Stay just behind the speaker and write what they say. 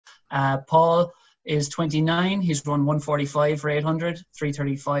Paul is 29. He's run 1:45 for 800,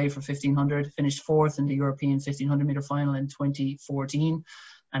 3:35 for 1500, finished fourth in the European 1500 meter final in 2014.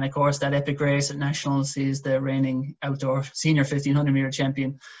 And of course, that epic race at Nationals, he's the reigning outdoor senior 1500 meter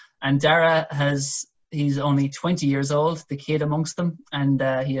champion. And Darragh he's only 20 years old, the kid amongst them, and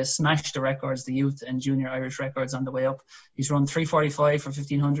he has smashed the records, the youth and junior Irish records on the way up. He's run 3:45 for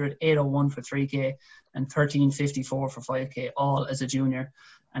 1500, 8:01 for 3K, and 13:54 for 5K, all as a junior.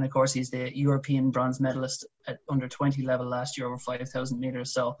 And of course, he's the European bronze medalist at under 20 level last year over 5,000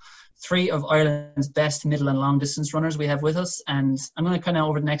 meters. So 3 of Ireland's best middle and long distance runners we have with us. And I'm going to kind of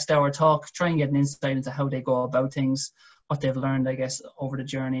over the next hour try and get an insight into how they go about things, what they've learned, I guess, over the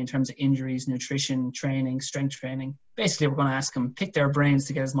journey in terms of injuries, nutrition, training, strength training. Basically, we're going to ask them, pick their brains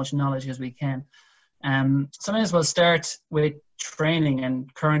to get as much knowledge as we can. So I might as well start with training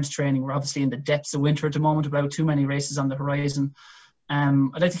and current training. We're obviously in the depths of winter at the moment, without too many races on the horizon.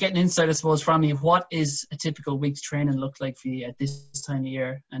 I'd like to get an insight, I suppose, from you. What is a typical week's training look like for you at this time of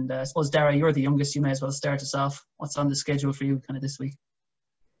year? And I suppose, Darragh, you're the youngest. You may as well start us off. What's on the schedule for you kind of this week?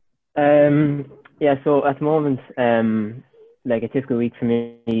 Yeah, so at the moment, like a typical week for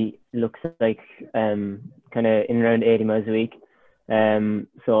me looks like kind of in around 80 miles a week.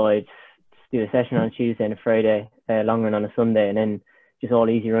 So I just do a session on a Tuesday and a Friday, long run on a Sunday, and then just all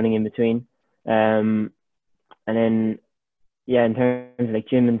easy running in between. And then, yeah, in terms of like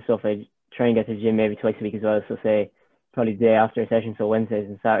gym and stuff, I try and get to the gym maybe twice a week as well. So say probably the day after a session, so Wednesdays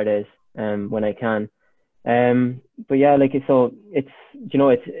and Saturdays, when I can. But yeah, like it's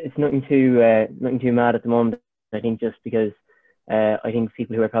nothing too mad at the moment. I think just because I think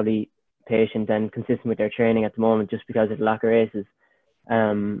people who are probably patient and consistent with their training at the moment, just because of the lack of races,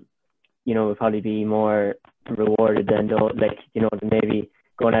 will probably be more rewarded than than maybe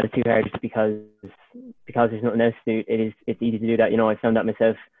going at it too hard just because there's nothing else to do. It's easy to do that. I found that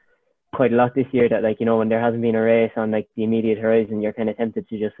myself quite a lot this year, that when there hasn't been a race on like the immediate horizon, you're kind of tempted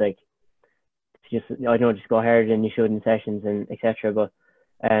to just go harder than you should in sessions and etc. But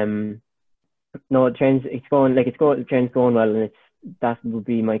no, the train's going well, and that would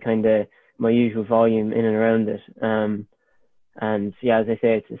be my usual volume in and around it. And yeah, as I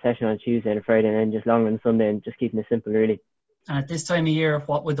say, it's a session on Tuesday and a Friday, and then just long run Sunday, and just keeping it simple really. And at this time of year,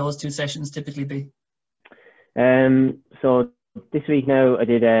 what would those 2 sessions typically be? So this week now I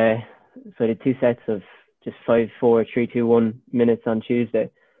did 2 sets of just 5, 4, 3, 2, 1 minutes on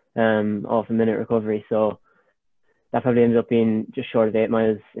Tuesday, off a minute recovery. So that probably ends up being just short of 8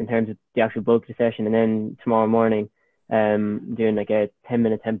 miles in terms of the actual bulk of the session. And then tomorrow morning, doing like a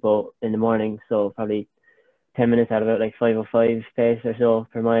 10-minute tempo in the morning. So probably 10 minutes at about like 5:05 pace or so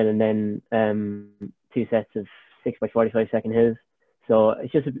per mile, and then 2 sets of 6 by 45 second hills. So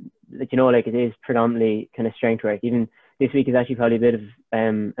it's just it is predominantly kind of strength work. Even this week is actually probably a bit of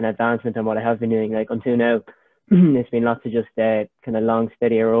an advancement on what I have been doing. Like until now, it's been lots of just kind of long,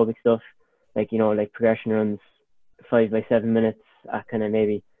 steady aerobic stuff, like progression runs, 5 by 7 minutes at kind of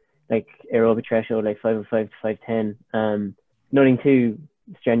maybe like aerobic threshold, like 5:05 to 5:10. Nothing too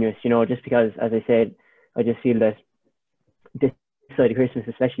strenuous, just because, as I said, I just feel that this side of Christmas,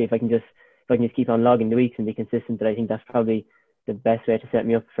 especially if I can just keep on logging the weeks and be consistent, that I think that's probably the best way to set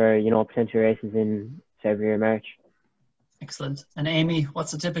me up for potential races in February or March. Excellent. And Amy,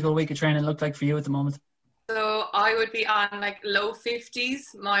 what's a typical week of training look like for you at the moment? So I would be on like low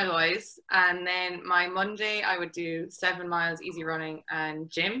 50s mile wise, and then my Monday I would do 7 miles easy running and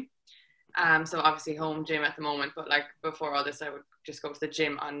gym. So obviously home gym at the moment, but like before all this I would just go to the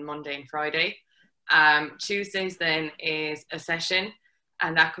gym on Monday and Friday. Tuesdays then is a session,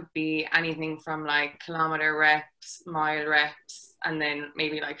 and that could be anything from like kilometer reps, mile reps, and then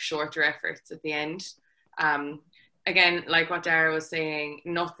maybe like shorter efforts at the end. Again, like what Darragh was saying,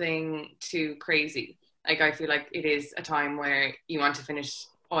 nothing too crazy. Like I feel like it is a time where you want to finish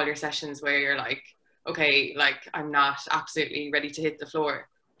all your sessions where you're like, okay, like I'm not absolutely ready to hit the floor,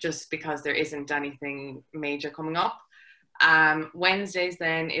 just because there isn't anything major coming up. Wednesdays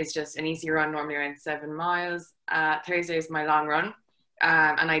then is just an easy run, normally around 7 miles. Thursday is my long run,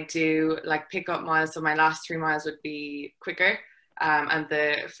 and I do like pick up miles, so my last 3 miles would be quicker, and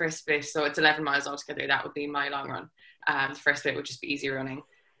the first bit, so it's 11 miles altogether, that would be my long run. The first bit would just be easy running.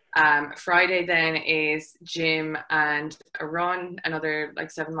 Friday then is gym and a run, another like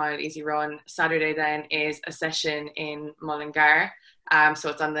 7 mile easy run. Saturday then is a session in Mullingar, so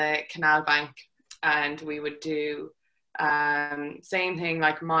it's on the canal bank, and we would do same thing,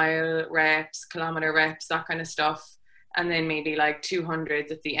 like mile reps, kilometer reps, that kind of stuff, and then maybe like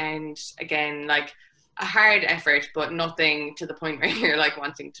 200s at the end, again like a hard effort but nothing to the point where you're like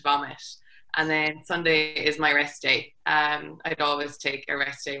wanting to vomit. And then Sunday is my rest day. I'd always take a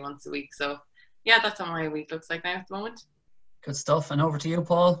rest day once a week. So yeah, that's what my week looks like now at the moment. Good stuff. And over to you,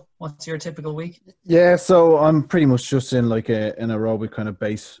 Paul. What's your typical week? Yeah, so I'm pretty much just in like an aerobic kind of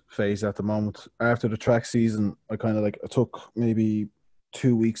base phase at the moment. After the track season, I took maybe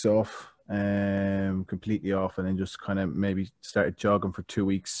 2 weeks off, completely off, and then just kind of maybe started jogging for 2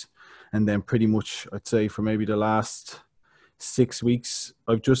 weeks. And then pretty much I'd say for maybe the last 6 weeks,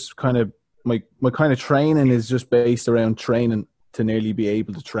 I've just kind of, my kind of training is just based around training to nearly be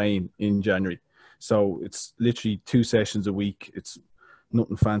able to train in January. So it's literally 2 sessions a week. It's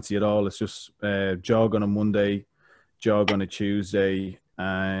nothing fancy at all. It's just jog on a Monday, jog on a Tuesday.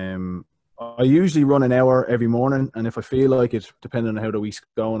 I usually run an hour every morning, and if I feel like it, depending on how the week's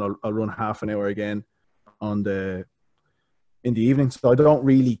going, I'll run half an hour again in the evening. So I don't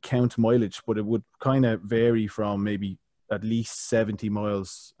really count mileage, but it would kind of vary from maybe at least 70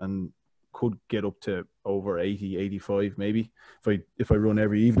 miles and could get up to over 80, 85 maybe if I run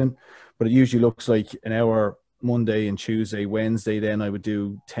every evening. But it usually looks like an hour Monday and Tuesday. Wednesday then I would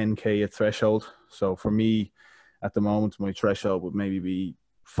do 10k at threshold. So for me at the moment, my threshold would maybe be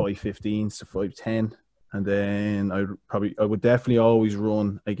 5:15 to 5:10, and then I would definitely always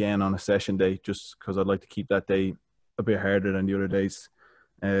run again on a session day, just because I'd like to keep that day a bit harder than the other days.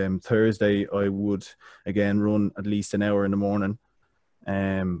 Thursday I would again run at least an hour in the morning.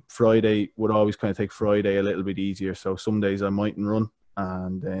 Friday would always kind of take Friday a little bit easier, so some days I mightn't run,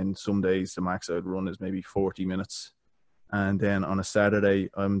 and then some days the max I'd run is maybe 40 minutes. And then on a Saturday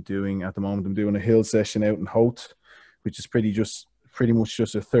I'm doing a hill session out in Hoth, which is pretty much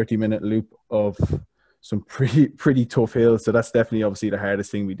just a 30-minute loop of some pretty tough hills. So that's definitely obviously the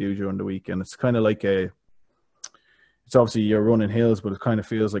hardest thing we do during the week. And it's kind of like it's obviously you're running hills, but it kind of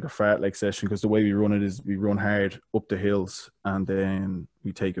feels like a fartlek session, because the way we run it is we run hard up the hills and then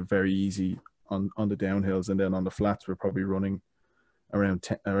we take it very easy on the downhills, and then on the flats we're probably running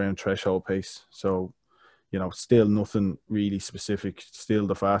around threshold pace. So, you know, still nothing really specific. Still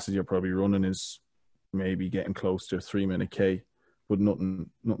the fastest you're probably running is maybe getting close to a 3-minute K, but nothing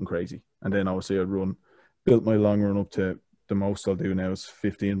crazy. And then obviously I'd built my long run up to the most I'll do now is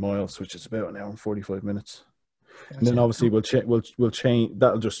 15 miles, which is about an hour and 45 minutes. Gotcha. And then obviously we'll change.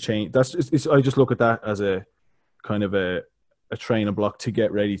 That'll just change. I just look at that as a kind of a training block to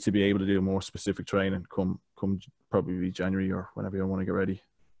get ready to be able to do more specific training come probably January or whenever I want to get ready.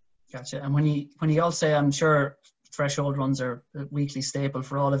 Gotcha. And when you all say, I'm sure threshold runs are a weekly staple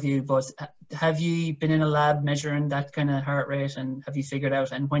for all of you, but have you been in a lab measuring that kind of heart rate, and have you figured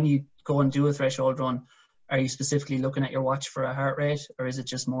out, and when you go and do a threshold run, are you specifically looking at your watch for a heart rate, or is it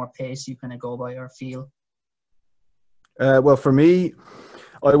just more pace you kind of go by or feel? Well, for me,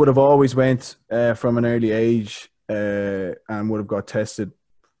 I would have always went from an early age and would have got tested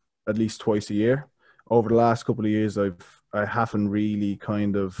at least twice a year. Over the last couple of years, I haven't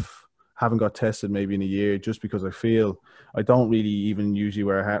got tested maybe in a year, just because I feel I don't really even usually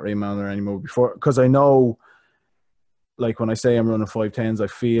wear a heart rate monitor anymore because I know, like when I say I'm running 5:10s, I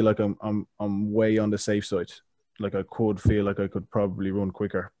feel like I'm way on the safe side. Like I could feel like I could probably run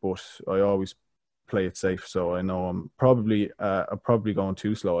quicker, but I always play it safe. So I know I'm probably going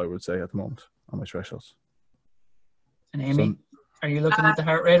too slow, I would say, at the moment on my thresholds. And Amy, are you looking at the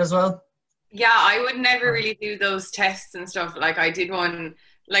heart rate as well? Yeah, I would never really do those tests and stuff. Like I did one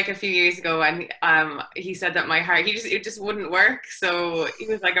like a few years ago, and he said that my heart, it just wouldn't work. So he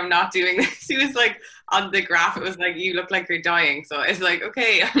was like, I'm not doing this. He was like, on the graph, it was like, you look like you're dying. So it's like,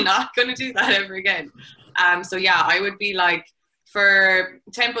 okay, I'm not going to do that ever again. So yeah, I would be like, for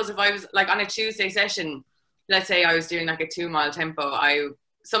tempos, if I was like on a Tuesday session, let's say I was doing like a 2-mile tempo, I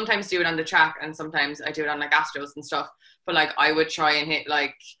sometimes do it on the track and sometimes I do it on like Astros and stuff. But like I would try and hit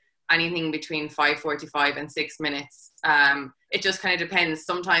like anything between 5:45 and 6 minutes. It just kind of depends.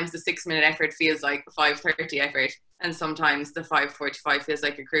 Sometimes the 6-minute effort feels like a 5:30 effort, and sometimes the 5:45 feels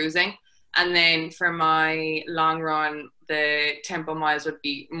like a cruising. And then for my long run, the tempo miles would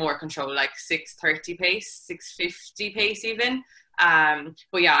be more controlled, like 6:30 pace, 6:50 pace even.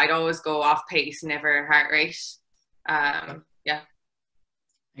 But yeah, I'd always go off pace, never heart rate. Yeah.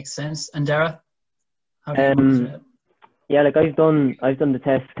 Makes sense. And Darragh, how do you monitor it? Yeah, like I've done the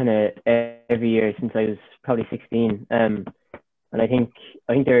test kind of every year since I was probably 16, and I think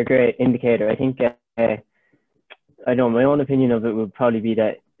they're a great indicator. I think I don't know, my own opinion of it would probably be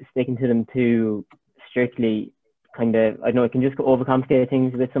that sticking to them too strictly, kind of, I know it can just overcomplicate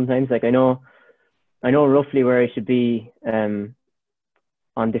things a bit sometimes. Like I know roughly where I should be on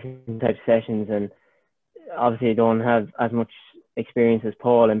different types of sessions, and obviously I don't have as much experience as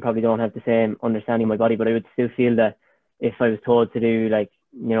Paul and probably don't have the same understanding of my body, but I would still feel that if I was told to do like,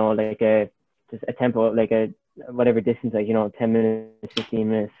 you know, like a just a tempo, like a whatever distance, like, 10 minutes, 15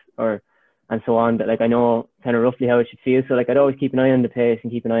 minutes, and so on. But like I know kind of roughly how it should feel. So like I'd always keep an eye on the pace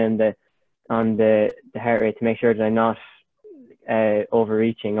and keep an eye on the heart rate to make sure that I'm not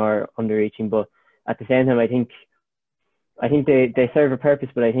overreaching or underreaching. But at the same time, I think they serve a purpose,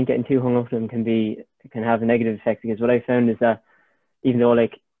 but I think getting too hung up to them can have a negative effect, because what I found is that even though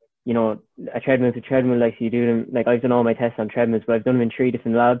like, a treadmill's a treadmill, like so you do them, like I've done all my tests on treadmills, but I've done them in 3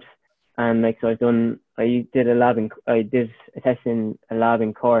 different labs. And like, so I did a test in a lab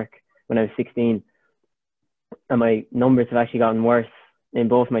in Cork when I was 16, and my numbers have actually gotten worse in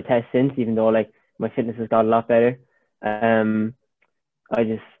both my tests since, even though like my fitness has got a lot better. I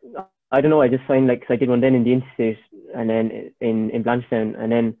don't know, I just find like, cause I did one then in the Institute and then in Blanchetown,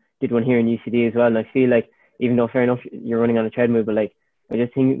 and then did one here in UCD as well. And I feel like, even though fair enough you're running on a treadmill, but like I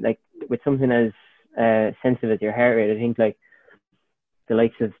just think like with something as sensitive as your heart rate, I think like the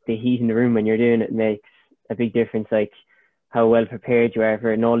likes of the heat in the room when you're doing it makes a big difference, like how well prepared you are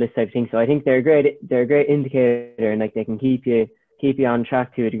for it and all this type of thing. So I think they're a great indicator, and like they can keep you on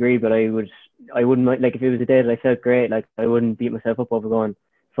track to a degree. But I wouldn't mind, like if it was a day that I felt great, like I wouldn't beat myself up over going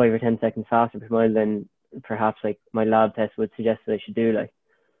 5 or 10 seconds faster per mile than perhaps like my lab test would suggest that I should do. Like,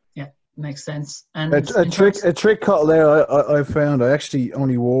 yeah, makes sense. And a trick cut there I found. I actually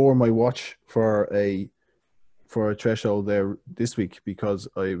only wore my watch for a threshold there this week because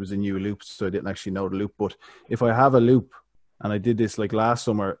I was in new loop, so I didn't actually know the loop. But if I have a loop, and I did this like last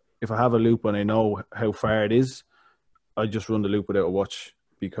summer, if I have a loop and I know how far it is, I just run the loop without a watch,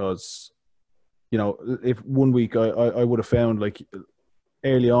 because if 1 week I would have found like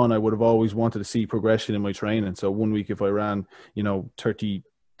early on I would have always wanted to see progression in my training. So 1 week if I ran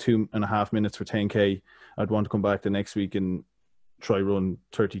 32.5 minutes for 10k, I'd want to come back the next week and try run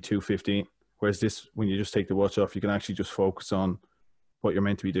 32:15. Whereas this, when you just take the watch off, you can actually just focus on what you're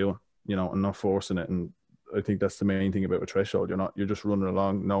meant to be doing, and not forcing it. And I think that's the main thing about a threshold. You're just running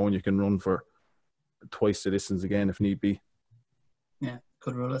along knowing you can run for twice the distance again if need be. Yeah,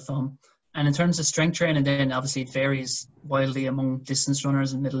 good rule of thumb. And in terms of strength training, then obviously it varies wildly among distance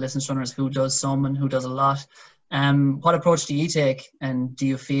runners and middle distance runners, who does some and who does a lot. What approach do you take, and do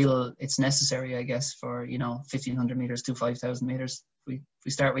you feel it's necessary, I guess, for 1,500 meters to 5,000 meters? If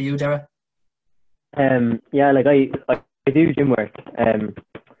we start with you, Darragh. Yeah, like I do gym work, and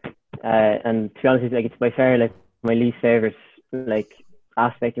to be honest with you, like it's by far like my least favorite like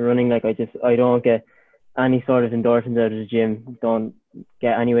aspect of running. Like I don't get any sort of endorphins out of the gym. Don't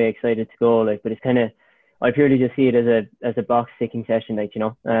get any way excited to go. Like, but it's kind of, I purely just see it as a box ticking session. Like,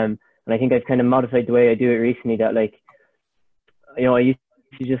 and I think I've kind of modified the way I do it recently. That like, I used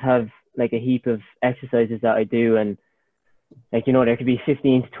to just have like a heap of exercises that I do, and like, there could be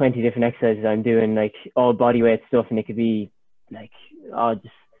 15 to 20 different exercises I'm doing, like all body weight stuff, and it could be like,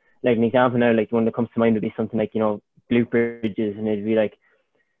 just like an example now, like one that comes to mind would be something like, glute bridges, and it'd be like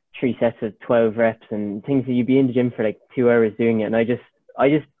 3 sets of 12 reps and things that you'd be in the gym for like 2 hours doing it. And I just,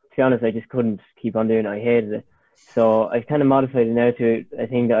 to be honest, I just couldn't keep on doing it. I hated it. So I've kind of modified it now to a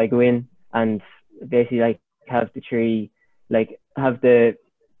thing that I go in and basically like have the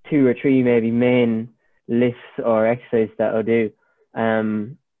 2 or 3 maybe main lifts or exercises that I'll do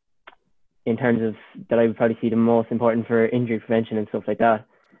in terms of that I would probably see the most important for injury prevention and stuff like that.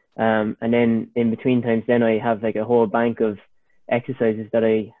 And then in between times, then I have like a whole bank of exercises that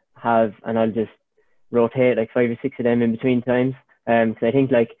I have, and I'll just rotate like 5 or 6 of them in between times. Because I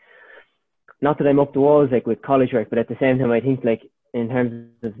think like, not that I'm up the walls like with college work, but at the same time, I think like in terms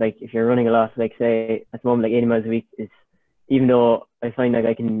of like if you're running a lot, like say at the moment like 80 miles a week is, even though I find like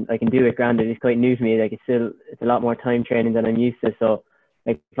I can do it, granted it's quite new to me, like it's a lot more time training than I'm used to. So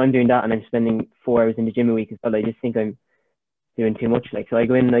like if I'm doing that and I'm spending 4 hours in the gym a week as well, I just think I'm doing too much. Like, so I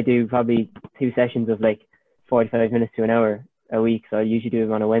go in and I do probably 2 sessions of like 45 minutes to an hour a week. So I usually do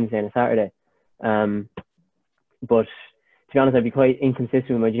them on a Wednesday and a Saturday. But to be honest, I'd be quite inconsistent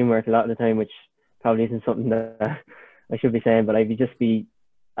with my gym work a lot of the time, which probably isn't something that I should be saying, but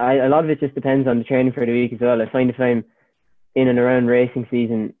a lot of it just depends on the training for the week as well. I find if I'm in and around racing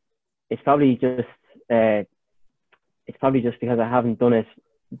season, it's probably just because I haven't done it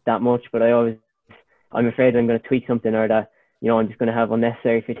that much, but I'm afraid I'm going to tweak something, or that, I'm just going to have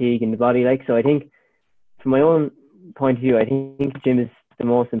unnecessary fatigue in the body. Like, so I think from my own point of view, I think gym is the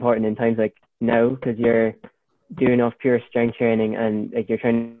most important in times like now, because you're doing off pure strength training and like you're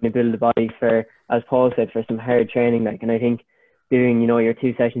trying to build the body for, as Paul said, for some hard training. Like, and I think doing, your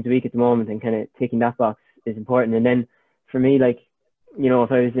 2 sessions a week at the moment and kind of ticking that box is important. And then for me, like,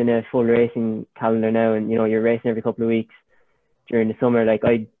 if I was in a full racing calendar now and, you're racing every couple of weeks during the summer, like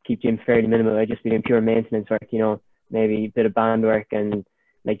I'd keep gym fairly minimal. I'd just be doing pure maintenance work, maybe a bit of band work and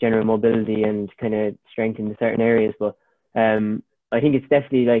like general mobility and kind of strength in certain areas. But I think it's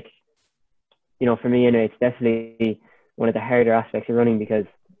definitely like, you know, for me anyway, it's definitely one of the harder aspects of running, because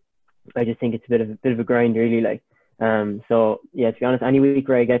I just think it's a bit of a grind, really. Like, so yeah, to be honest, any week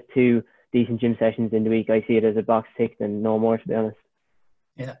where I get 2 decent gym sessions in the week, I see it as a box ticked and no more, to be honest.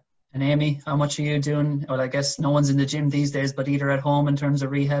 Yeah. And Amy, how much are you doing? Well, I guess no one's in the gym these days, but either at home in terms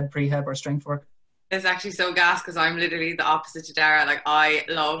of rehab, prehab, or strength work? It's actually so gas because I'm literally the opposite to Darragh. Like, I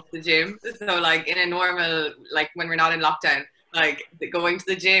love the gym. So like in a normal, like when we're not in lockdown, like going to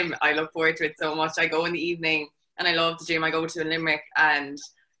the gym, I look forward to it so much. I go in the evening and I love the gym. I go to Limerick and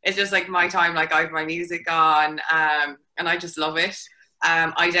it's just like my time. Like I have my music on, and I just love it.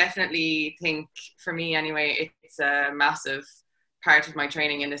 I definitely think, for me anyway, it's a massive part of my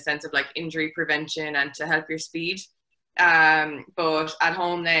training in the sense of like injury prevention and to help your speed. But at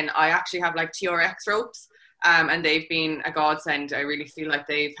home then I actually have like TRX ropes, and they've been a godsend. I really feel like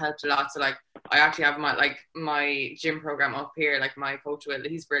they've helped a lot. So like I actually have my gym program up here, like my coach Will,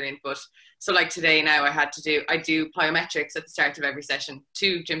 he's brilliant. But so like today now I do plyometrics at the start of every session,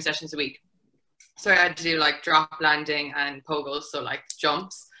 2 gym sessions a week. So I had to do like drop landing and pogos, so like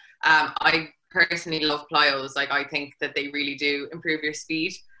jumps. I personally love plyos. Like I think that they really do improve your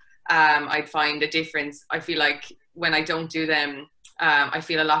speed. I'd find a difference. I feel like when I don't do them, I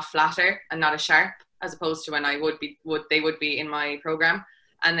feel a lot flatter and not as sharp, as opposed to when they would be in my program.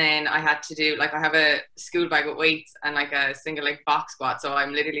 And then I had to do, like, I have a school bag with weights and like a single leg box squat. So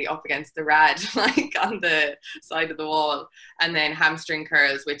I'm literally up against the rad, like on the side of the wall. And then hamstring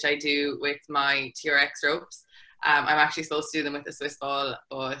curls, which I do with my TRX ropes. I'm actually supposed to do them with a Swiss ball,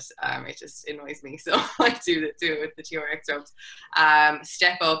 but it just annoys me. So I do it with the TRX ropes.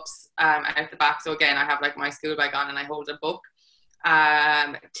 Step ups out the back. So again, I have like my school bag on and I hold a book.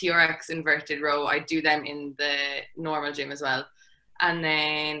 TRX inverted row, I do them in the normal gym as well. And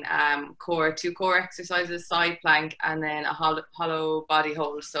then 2 core exercises, side plank, and then a hollow body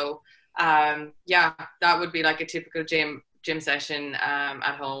hold. So yeah, that would be like a typical gym session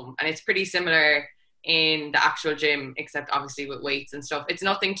at home. And it's pretty similar in the actual gym, except obviously with weights and stuff. It's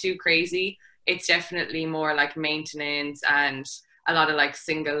nothing too crazy. It's definitely more like maintenance and a lot of like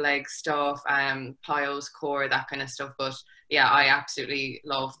single leg stuff, plyos, core, that kind of stuff. But yeah, I absolutely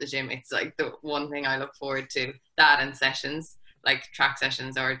love the gym. It's like the one thing I look forward to, that and sessions, like track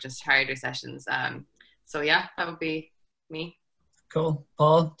sessions or just harder sessions. So yeah, that would be me. Cool.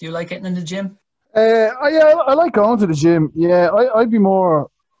 Paul, do you like getting in the gym? I like going to the gym. Yeah, I'd be more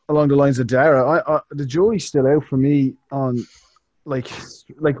along the lines of Darragh. The jury's still out for me on like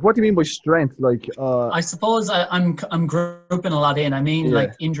what do you mean by strength? Like I suppose I'm grouping a lot in. I mean,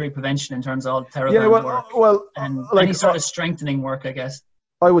 like injury prevention in terms of therapy work, and like, any sort of strengthening work, I guess.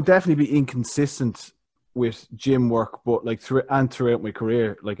 I would definitely be inconsistent with gym work, but like throughout my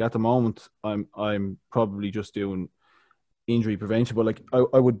career, like at the moment, I'm probably just doing injury prevention. But like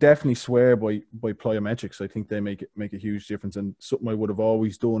I would definitely swear by plyometrics. I think they make a huge difference, and something I would have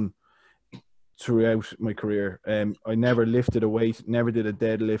always done throughout my career. I never lifted a weight, never did a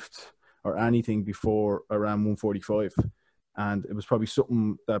deadlift or anything before around 145, and it was probably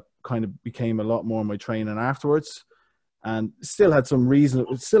something that kind of became a lot more my training afterwards, and still had some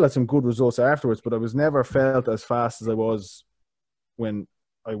good results afterwards, but I was never felt as fast as I was when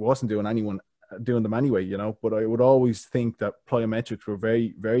I wasn't doing them anyway, you know. But I would always think that plyometrics were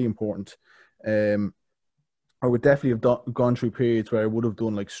very, very important. I would definitely have gone through periods where I would have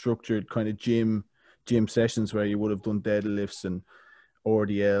done like structured kind of gym sessions where you would have done deadlifts and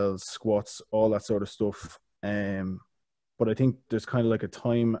RDLs, squats, all that sort of stuff. But I think there's kind of like a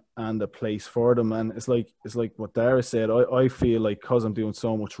time and a place for them. And it's like what Darragh said. I feel like because I'm doing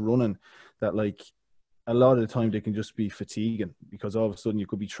so much running that like a lot of the time they can just be fatiguing, because all of a sudden you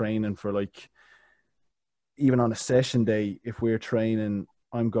could be training for like, even on a session day, if we're training,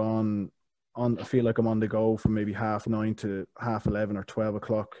 I feel like I'm on the go from maybe 9:30 to 11:30 or 12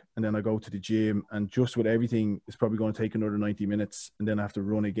 o'clock. And then I go to the gym, and just with everything, it's probably going to take another 90 minutes. And then I have to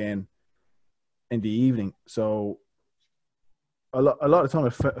run again in the evening. So a lot of time I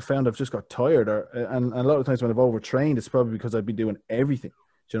found I've just got tired, and a lot of times when I've overtrained, it's probably because I've been doing everything.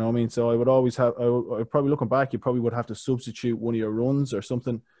 Do you know what I mean? So I would always have, I probably looking back, you probably would have to substitute one of your runs or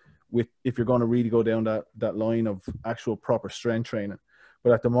something if you're going to really go down that line of actual proper strength training.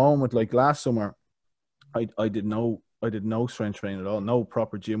 But at the moment, like last summer, I did no strength training at all, no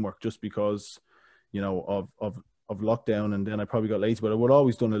proper gym work, just because, you know, of lockdown. And then I probably got lazy, but I would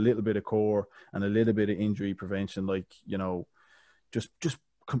always done a little bit of core and a little bit of injury prevention, like, you know, just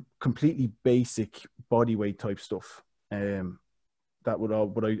completely basic body weight type stuff. That would all,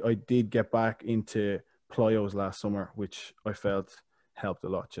 but I did get back into plyos last summer, which I felt helped a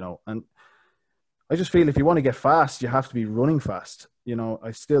lot, you know. And I just feel if you want to get fast, you have to be running fast. You know,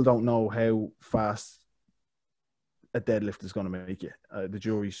 I still don't know how fast a deadlift is going to make you. The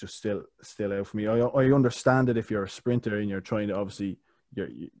jury's just still out for me. I understand it if you're a sprinter and you're trying to obviously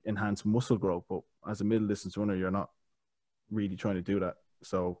you enhance muscle growth, but as a middle distance runner, you're not really trying to do that.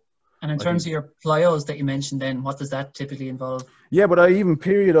 So. And in terms of your plyos that you mentioned, then what does that typically involve? Yeah, but I even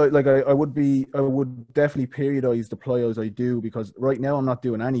I would definitely periodize the plyos I do, because right now I'm not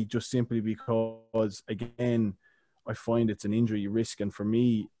doing any, just simply because again I find it's an injury risk, and for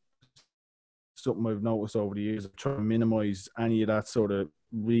me, something I've noticed over the years, I try to minimize any of that sort of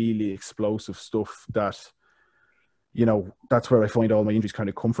really explosive stuff that, you know, that's where I find all my injuries kind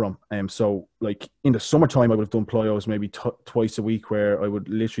of come from. So like in the summertime, I would have done plyos maybe twice a week, where I would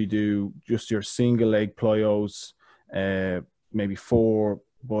literally do just your single leg plyos, maybe 4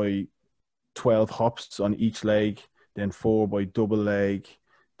 by 12 hops on each leg, then 4 by double leg,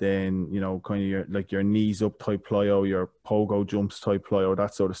 then, you know, kind of your knees up type plyo, your pogo jumps type plyo,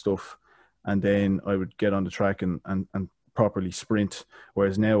 that sort of stuff. And then I would get on the track and properly sprint.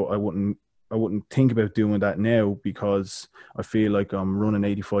 Whereas now I wouldn't think about doing that now, because I feel like I'm running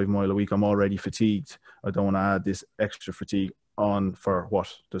 85 mile a week. I'm already fatigued. I don't want to add this extra fatigue on for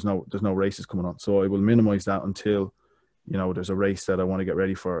what? There's no races coming on. So I will minimize that until, you know, there's a race that I want to get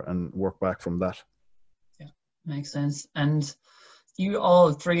ready for and work back from that. Yeah, makes sense. And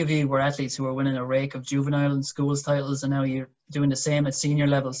all three of you were athletes who were winning a rake of juvenile and schools titles, and now you're doing the same at senior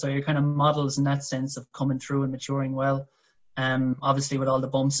level. So you're kind of models in that sense of coming through and maturing well. Obviously with all the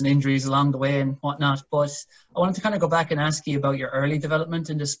bumps and injuries along the way and whatnot. But I wanted to kind of go back and ask you about your early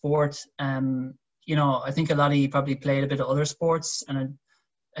development in the sport. You know, I think a lot of you probably played a bit of other sports, and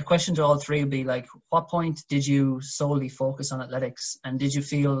a question to all three would be like, what point did you solely focus on athletics? And did you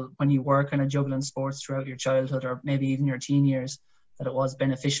feel when you were kind of juggling sports throughout your childhood or maybe even your teen years that it was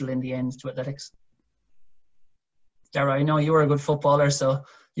beneficial in the end to athletics? Darragh, I know you were a good footballer, so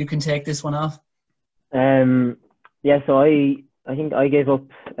you can take this one off. Yeah, so I think I gave up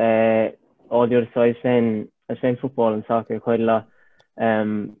all the other. So I was playing football and soccer quite a lot.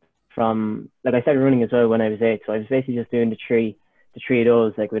 From like I started running as well when I was 8. So I was basically just doing the three of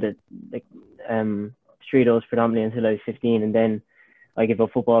those, like with three of those predominantly until I was 15, and then I gave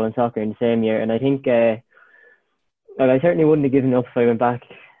up football and soccer in the same year. And I think like I certainly wouldn't have given up if I went back,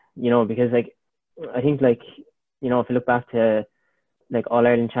 you know, because like I think like, you know, if I look back to like All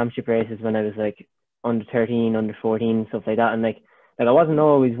Ireland Championship races when I was like under 13, under 14, stuff like that, and like I wasn't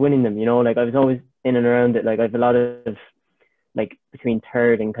always winning them, you know, like I was always in and around it. Like I have a lot of like between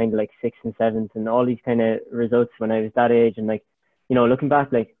 3rd and kind of like 6th and 7th and all these kind of results when I was that age. And like, you know, looking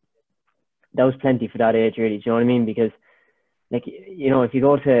back, like that was plenty for that age, really. Do you know what I mean? Because like, you know, if you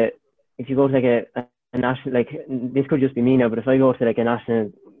go to like a national, like this could just be me now, but if I go to like a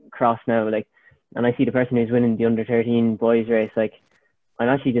national cross now, like, and I see the person who's winning the under 13 boys race, like I'm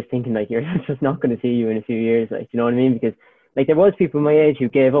actually just thinking like, you're just not going to see you in a few years, like, you know what I mean? Because like there was people my age who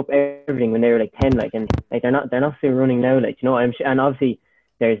gave up everything when they were like 10, like, and like they're not still running now, like, you know. I'm sure, and obviously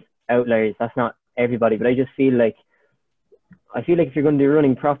there's outliers, that's not everybody, but I just feel like if you're going to do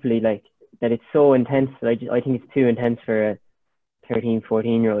running properly, like that it's so intense that I think it's too intense for a 13,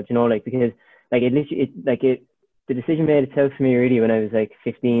 14-year-old, you know, like, because like the decision made itself for me really when I was like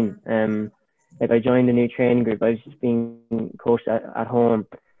 15. Like I joined a new training group. I was just being coached at home,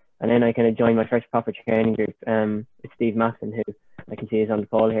 and then I kind of joined my first proper training group with Steve Masson, who I can see is on the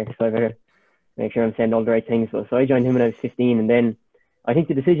call here, so I better make sure I'm saying all the right things. So I joined him when I was 15, and then I think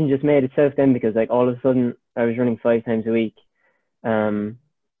the decision just made itself then, because like all of a sudden I was running 5 times a week, and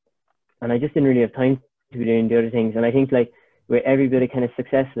I just didn't really have time to be doing the other things. And I think like with every bit of kind of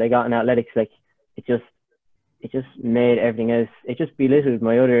success that I got in athletics, like it just made everything else, it just belittled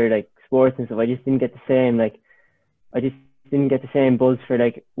my other like sports and stuff. I just didn't get the same buzz for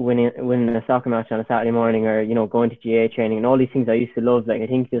like winning a soccer match on a Saturday morning, or, you know, going to GA training and all these things I used to love. Like I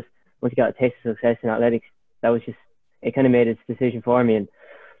think just once you got a taste of success in athletics, that was just, it kind of made its decision for me. And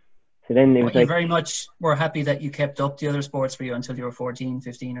so then it was you like, very much were happy that you kept up the other sports for you until you were 14,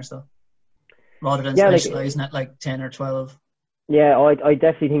 15 or so, rather than specialising at like 10 or 12. Yeah, I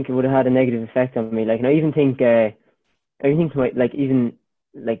definitely think it would have had a negative effect on me. Like, and I even think like even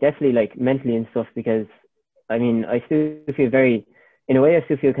like definitely like mentally and stuff, because I mean I still feel very, in a way I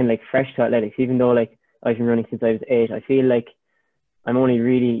still feel kind of like fresh to athletics, even though like I've been running since I was 8. I feel like that's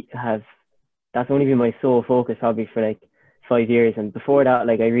only been my sole focus probably for like 5 years, and before that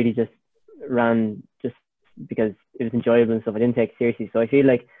like I really just ran just because it was enjoyable and stuff. I didn't take it seriously, so I feel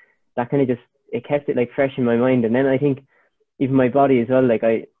like that kind of just, it kept it like fresh in my mind. And then I think even my body as well, like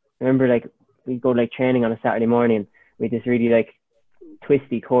I remember like we go like training on a Saturday morning with this really like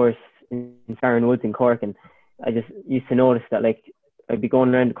twisty course in Farron Woods in Cork, and I just used to notice that like I'd be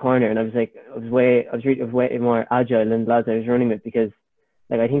going around the corner, and I was way more agile than the lads I was running with, because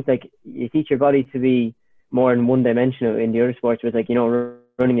like I think like you teach your body to be more in one dimensional in the other sports, whereas like, you know,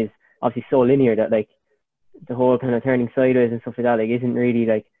 running is obviously so linear that like the whole kind of turning sideways and stuff like that like isn't really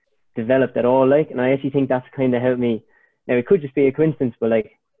like developed at all, like. And I actually think that's kind of helped me. Now it could just be a coincidence, but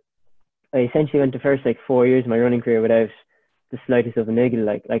like I essentially went the first like 4 years of my running career without the slightest of a niggle,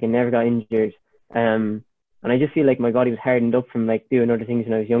 like I never got injured, and I just feel like my body was hardened up from like doing other things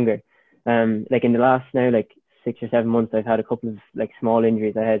when I was younger. Like in the last now like 6 or 7 months, I've had a couple of like small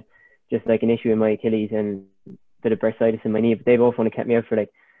injuries. I had just like an issue with my Achilles and a bit of bursitis in my knee, but they both only kept me out for like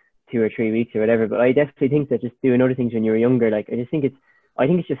 2 or 3 weeks or whatever. But I definitely think that just doing other things when you were younger, like I think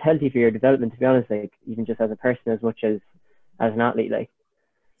it's just healthy for your development, to be honest, like even just as a person as much as an athlete, like.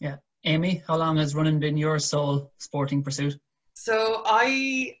 Yeah. Amy, how long has running been your sole sporting pursuit? So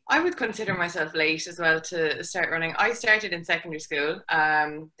I would consider myself late as well to start running. I started in secondary school,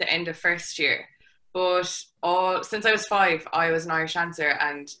 the end of first year. But since I was 5, I was an Irish dancer.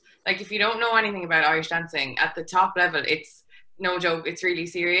 And like, if you don't know anything about Irish dancing, at the top level, it's no joke, it's really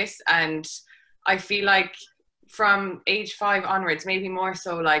serious. And I feel like from age 5 onwards, maybe more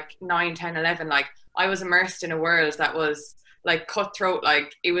so like 9, 10, 11, like I was immersed in a world that was like cutthroat.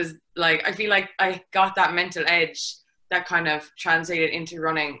 Like it was like, I feel like I got that mental edge that kind of translated into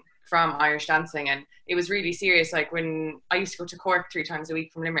running from Irish dancing. And it was really serious. Like when I used to go to Cork 3 times a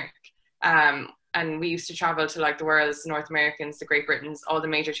week from Limerick, and we used to travel to like the world's, North Americans, the Great Britains, all the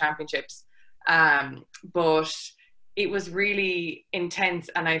major championships. But it was really intense.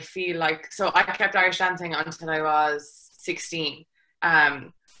 And I feel like, so I kept Irish dancing until I was 16.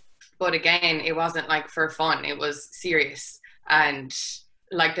 But again, it wasn't like for fun, it was serious. And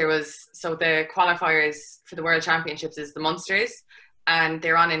like so the qualifiers for the World Championships is the Munsters, and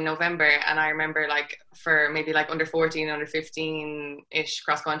they're on in November. And I remember like for maybe like under 14, under 15-ish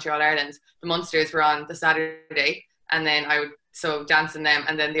cross country All Irelands, the Munsters were on the Saturday, and then I would dance in them,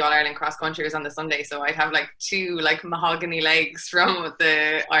 and then the All Ireland cross country was on the Sunday. So I'd have like 2 like mahogany legs from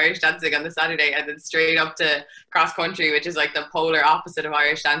the Irish dancing on the Saturday, and then straight up to cross country, which is like the polar opposite of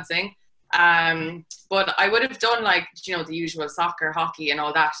Irish dancing. But I would have done like, you know, the usual soccer, hockey and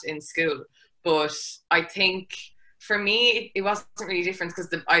all that in school. But I think for me, it wasn't really different,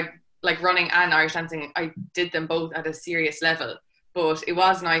 because I like running and Irish dancing, I did them both at a serious level. But it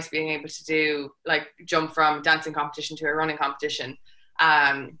was nice being able to jump from dancing competition to a running competition.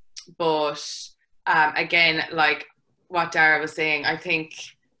 But again, like what Darragh was saying, I think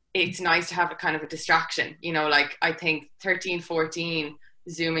it's nice to have a kind of a distraction, you know, like I think 13, 14,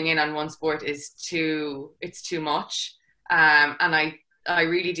 zooming in on one sport is too much. And I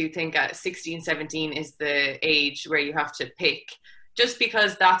really do think at 16, 17 is the age where you have to pick, just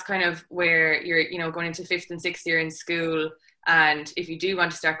because that's kind of where you're, you know, going into 5th and 6th year in school. And if you do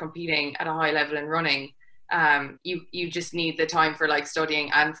want to start competing at a high level in running, you just need the time for like studying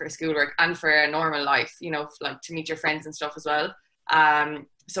and for schoolwork and for a normal life, you know, like to meet your friends and stuff as well.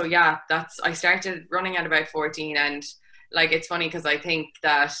 So yeah, I started running at about 14, and like it's funny because I think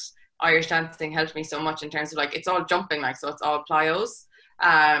that Irish dancing helped me so much in terms of like it's all jumping, like so it's all plyos.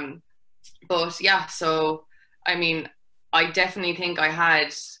 But yeah, so I mean, I definitely think I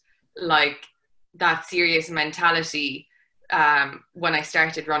had like that serious mentality when I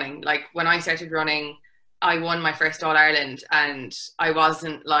started running. Like when I started running, I won my first All Ireland, and I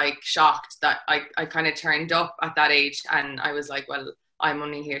wasn't like shocked that I kind of turned up at that age, and I was like, well, I'm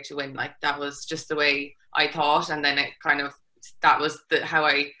only here to win. Like that was just the way I thought, and then it kind of, that was how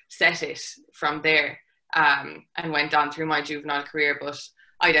I set it from there, and went on through my juvenile career. But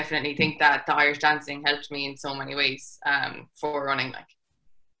I definitely think that the Irish dancing helped me in so many ways for running. Like,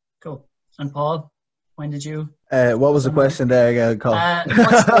 cool. And Paul, when did you? What was the question there again, Colin?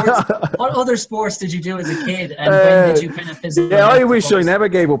 What other sports did you do as a kid, and when did you kind of physically? Yeah, I wish I never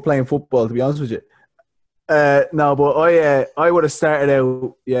gave up playing football, to be honest with you. No, but I would have started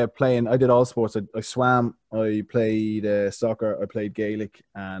out playing. I did all sports. I swam, I played soccer, I played Gaelic,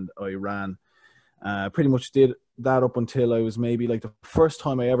 and I ran. Pretty much did that up until I was maybe like the first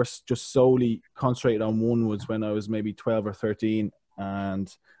time I ever just solely concentrated on one was when I was maybe 12 or 13,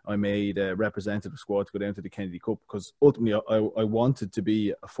 and I made a representative squad to go down to the Kennedy Cup, because ultimately I wanted to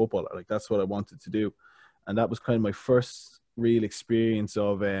be a footballer. Like that's what I wanted to do, and that was kind of my first real experience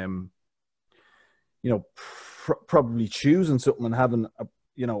of probably choosing something and having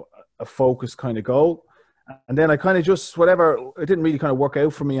a focused kind of goal. And then I kind of just, it didn't really kind of work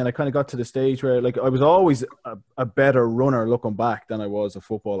out for me. And I kind of got to the stage where like I was always a better runner looking back than I was a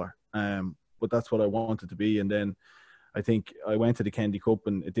footballer. But that's what I wanted to be. And then I think I went to the Kennedy Cup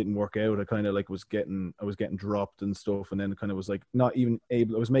and it didn't work out. I kind of like I was getting dropped and stuff, and then kind of was like not even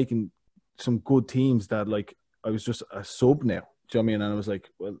able. I was making some good teams that like I was just a sub now. Do you know what I mean? And I was like,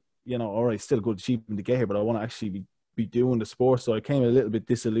 well, you know, all right, still good achievement to get here, but I want to actually be doing the sport. So I came a little bit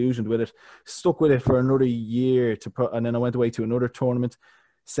disillusioned with it, stuck with it for another year and then I went away to another tournament.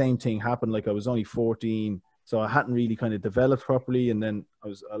 Same thing happened. Like I was only 14, so I hadn't really kind of developed properly. And then I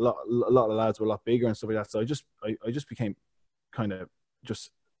was a lot of lads were a lot bigger and stuff like that. So I just became kind of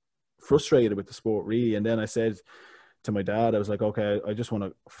just frustrated with the sport really. And then I said to my dad, I was like, okay, I just want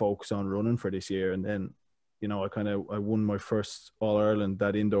to focus on running for this year. And then, you know, I won my first All-Ireland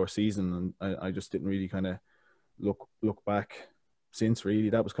that indoor season, and I just didn't really kind of look back since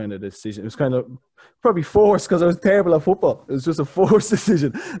really. That was kind of the decision. It was kind of probably forced because I was terrible at football. It was just a forced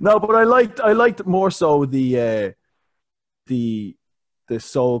decision. No, but I liked more so the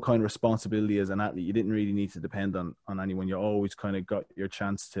sole kind of responsibility as an athlete. You didn't really need to depend on anyone. You always kind of got your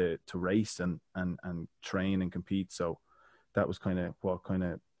chance to race and train and compete. So that was kind of what kind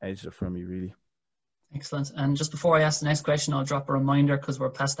of edged it for me really. Excellent. And just before I ask the next question, I'll drop a reminder because we're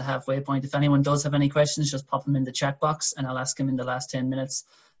past the halfway point. If anyone does have any questions, just pop them in the chat box and I'll ask them in the last 10 minutes.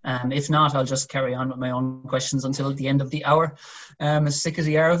 If not, I'll just carry on with my own questions until the end of the hour, as sick as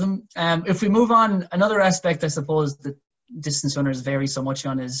we are of them. If we move on, another aspect, I suppose, that distance runners vary so much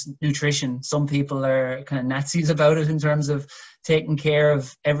on is nutrition. Some people are kind of Nazis about it in terms of taking care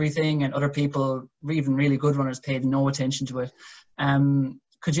of everything, and other people, even really good runners, paid no attention to it.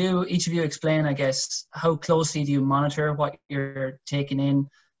 Could you, each of you, explain, I guess, how closely do you monitor what you're taking in?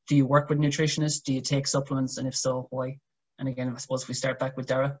 Do you work with nutritionists? Do you take supplements? And if so, why? And again, I suppose if we start back with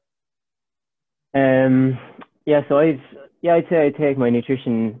Darragh. So I'd say I take my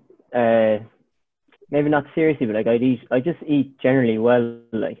nutrition, maybe not seriously, but like I just eat generally well,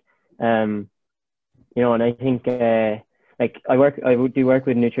 like, you know, and I think, like I do work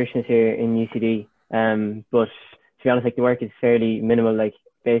with nutritionists here in UCD, but to be honest, like the work is fairly minimal. Like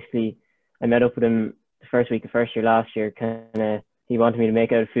basically I met up with him the first week of first year last year, he wanted me to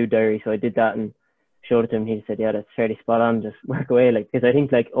make out a food diary, so I did that and showed it to him. He said, yeah, that's fairly spot on, just work away. Like, because I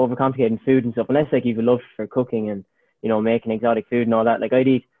think like overcomplicating food and stuff, unless like you've a love for cooking and, you know, making exotic food and all that, like I'd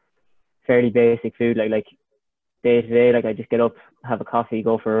eat fairly basic food, like day to day. Like I just get up, have a coffee,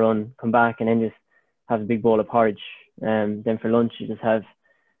 go for a run, come back, and then just have a big bowl of porridge. Then for lunch you just have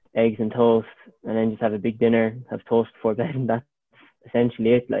eggs and toast, and then just have a big dinner, have toast before bed, and that's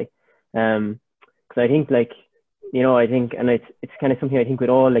essentially it. Like, because I think, like, you know, I think, and it's kind of something I think with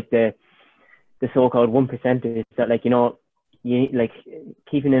all like the so-called 1%ers, that, like, you know, you like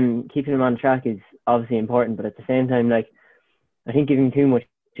keeping them on track is obviously important, but at the same time, like, I think giving too much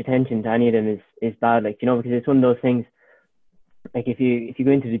attention to any of them is bad, like, you know, because it's one of those things, like if you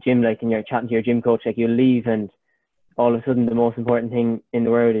go into the gym, like, and you're chatting to your gym coach, like, you'll leave and all of a sudden the most important thing in the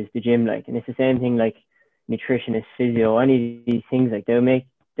world is the gym, like, and it's the same thing like nutritionist, physio, any of these things, like they'll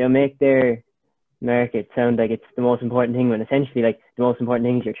make their market sound like it's the most important thing, when essentially, like, the most important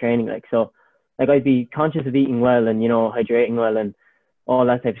thing is your training. Like, so, like, I'd be conscious of eating well and, you know, hydrating well and all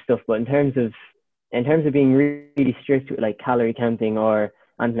that type of stuff, but in terms of being really strict with like calorie counting or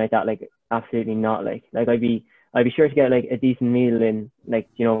anything like that, like, absolutely not. Like I'd be sure to get like a decent meal in, like,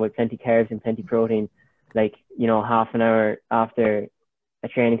 you know, with plenty carbs and plenty protein, like, you know, half an hour after a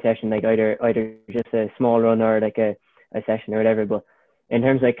training session, like either just a small run or like a session or whatever. But in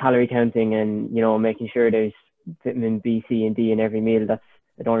terms of like calorie counting and, you know, making sure there's vitamin B, C and D in every meal,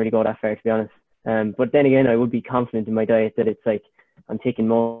 I don't really go that far, to be honest. But then again, I would be confident in my diet that it's like I'm ticking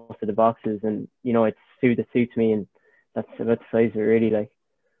most of the boxes, and, you know, it's food that suits me, and that's about the size of it really. Like,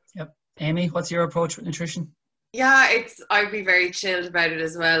 yep. Amy, what's your approach with nutrition? Yeah, I'd be very chilled about it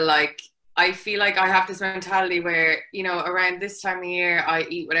as well. Like, I feel like I have this mentality where, you know, around this time of year, I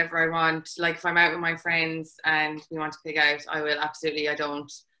eat whatever I want. Like, if I'm out with my friends and we want to pig out, I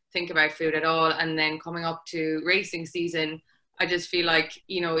don't think about food at all. And then coming up to racing season, I just feel like,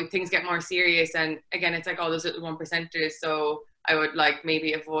 you know, things get more serious. And again, it's like all those little 1%ers. So I would like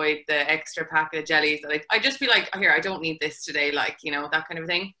maybe avoid the extra packet of jellies. Like, I just be like, oh, here, I don't need this today. Like, you know, that kind of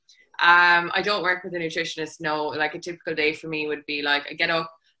thing. I don't work with a nutritionist. No, like a typical day for me would be like, I get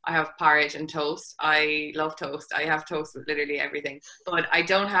up, I have porridge and toast. I love toast. I have toast with literally everything, but I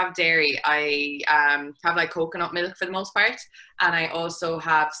don't have dairy. I have like coconut milk for the most part. And I also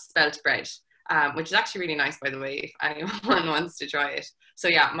have spelt bread, which is actually really nice, by the way, if anyone wants to try it. So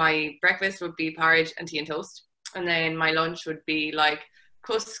yeah, my breakfast would be porridge and tea and toast. And then my lunch would be like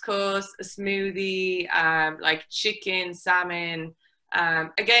couscous, a smoothie, like chicken, salmon.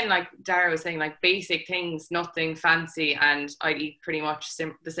 Again, like Darragh was saying, like basic things, nothing fancy, and I'd eat pretty much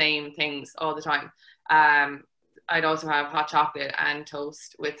the same things all the time. I'd also have hot chocolate and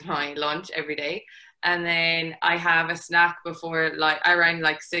toast with my lunch every day. And then I have a snack before, like around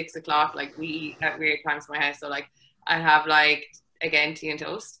like 6 o'clock, like we eat at weird times in my house. So like I have like, again, tea and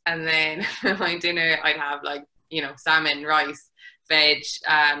toast. And then my dinner, I'd have like, you know, salmon, rice, veg,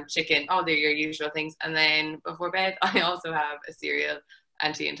 chicken, all the your usual things. And then before bed, I also have a cereal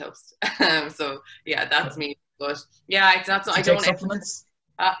and tea and toast. So yeah, that's me. But yeah, it's not so, I don't supplements.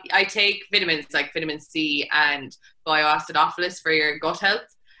 I take vitamins like vitamin C and bioacidophilus for your gut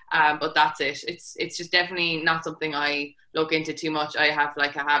health. But that's it. It's just definitely not something I look into too much. I have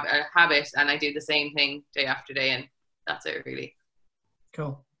like a habit, and I do the same thing day after day, and that's it really.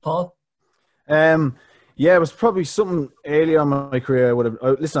 Cool. Paul? Yeah, it was probably something early on in my career. I would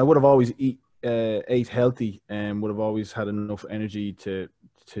have always ate healthy and would have always had enough energy to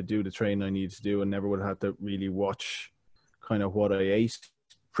do the training I needed to do, and never would have had to really watch kind of what I ate.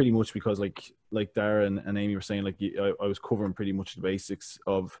 Pretty much because like Darragh and Amy were saying, like I was covering pretty much the basics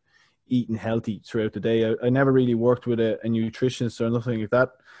of eating healthy throughout the day. I never really worked with a nutritionist or nothing like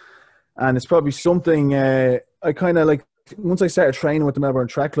that. And it's probably something I kind of like, once I started training with the Melbourne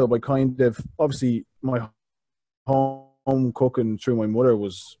Track Club, I kind of, obviously my home cooking through my mother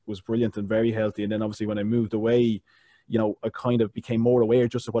was brilliant and very healthy. And then obviously when I moved away, you know, I kind of became more aware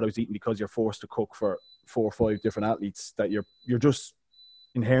just of what I was eating, because you're forced to cook for 4 or 5 different athletes, that you're just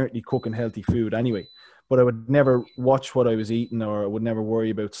inherently cooking healthy food anyway. But I would never watch what I was eating, or I would never worry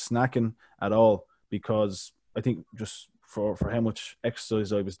about snacking at all, because I think just for how much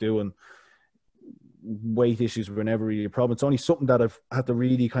exercise I was doing, weight issues were never really a problem. It's only something that I've had to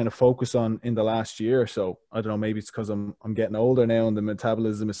really kind of focus on in the last year. So I don't know, maybe it's because I'm getting older now and the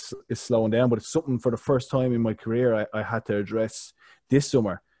metabolism is slowing down, but it's something for the first time in my career I had to address this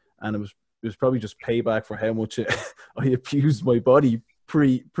summer. And it was probably just payback for how much I abused my body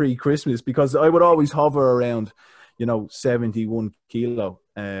pre-Christmas, because I would always hover around, you know, 71 kilo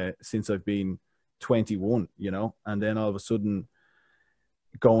since I've been 21, you know, and then all of a sudden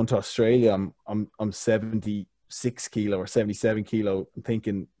going to Australia, I'm 76 kilo or 77 kilo,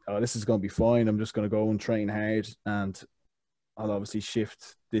 thinking, oh, this is going to be fine. I'm just going to go and train hard, and I'll obviously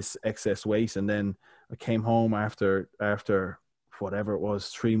shift this excess weight. And then I came home after whatever it was,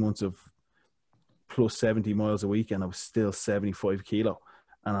 3 months of plus 70 miles a week, and I was still 75 kilo.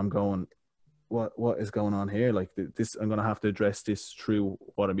 And I'm going, what is going on here? Like this, I'm going to have to address this through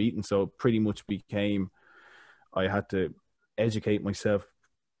what I'm eating. So it pretty much became, I had to educate myself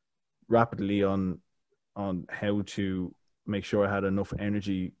rapidly on how to make sure I had enough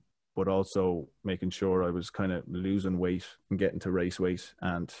energy, but also making sure I was kind of losing weight and getting to race weight.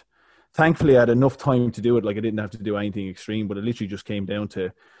 And thankfully I had enough time to do it. Like I didn't have to do anything extreme, but it literally just came down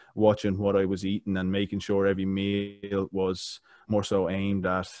to watching what I was eating and making sure every meal was more so aimed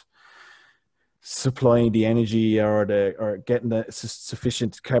at supplying the energy or getting the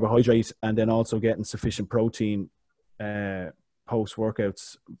sufficient carbohydrate, and then also getting sufficient protein post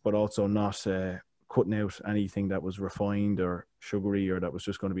workouts, but also not cutting out anything that was refined or sugary or that was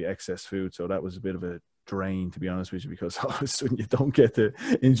just going to be excess food. So that was a bit of a drain, to be honest with you, because all of a sudden you don't get to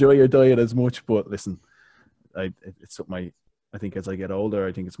enjoy your diet as much. But listen, it's something I think as I get older,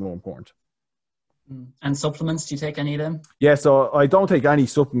 I think it's more important. And supplements, do you take any of them? Yeah, so I don't take any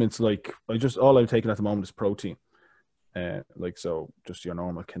supplements. Like all I'm taking at the moment is protein. So just your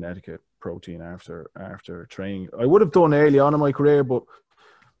normal Connecticut protein after training. I would have done early on in my career, but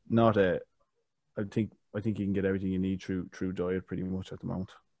not I think you can get everything you need through diet pretty much at the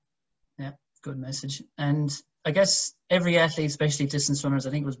moment. Yeah, good message. And I guess every athlete, especially distance runners,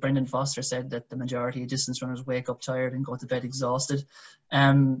 I think it was Brendan Foster said that the majority of distance runners wake up tired and go to bed exhausted.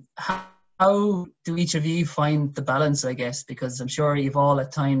 How do each of you find the balance, I guess? Because I'm sure you've all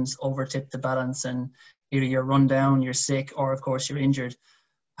at times overtipped the balance, and either you're run down, you're sick, or of course you're injured.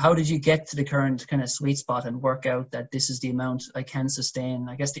 How did you get to the current kind of sweet spot and work out that this is the amount I can sustain?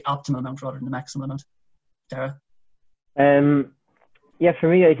 I guess the optimal amount rather than the maximum amount. Darragh? Yeah, for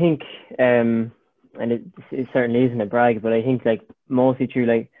me, I think, and it certainly isn't a brag, but I think like mostly through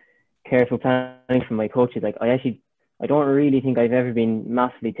like careful planning from my coaches, like I don't really think I've ever been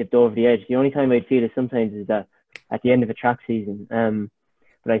massively tipped over the edge. The only time I'd feel it sometimes is that at the end of a track season.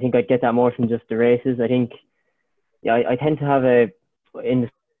 But I think I'd get that more from just the races. I think, yeah, I tend to have I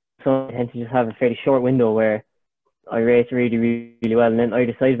tend to just have a fairly short window where I race really, really well, and then I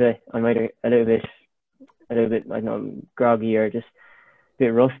decide that I'm either a little bit, I don't know, groggy or just a bit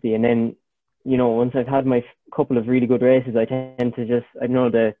rusty. And then, you know, once I've had my couple of really good races, I tend to just, I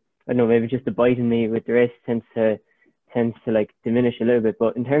don't know, maybe just the bite in me with the race tends to like diminish a little bit.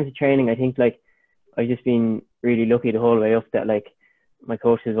 But in terms of training, I think like I've just been really lucky the whole way up that like my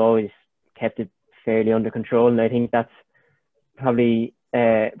coach has always kept it fairly under control. And I think that's probably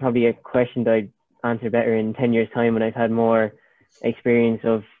a question that I'd answer better in 10 years' time when I've had more experience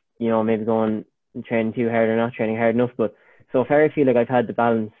of, maybe going and training too hard or not training hard enough. But so far, I feel like I've had the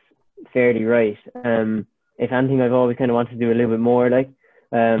balance fairly right. If anything, I've always kind of wanted to do a little bit more,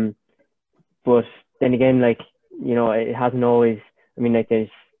 but then again, it hasn't always. I mean,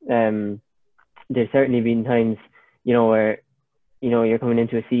 there's certainly been times, where, you're coming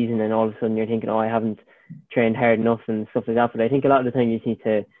into a season and all of a sudden you're thinking, oh, I haven't trained hard enough and stuff like that. But I think a lot of the time you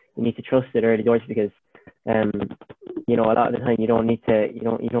need to trust it early doors, because, a lot of the time you don't need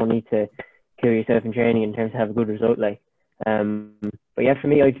to kill yourself in training in terms of have a good result. But yeah, for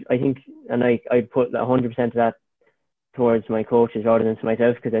me, I think, and I put 100% of that towards my coaches rather than to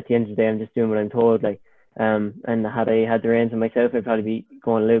myself, because at the end of the day, I'm just doing what I'm told. And had I had the reins on myself, I'd probably be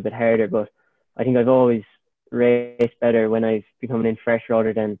going a little bit harder. But I think I've always raced better when I've become in fresh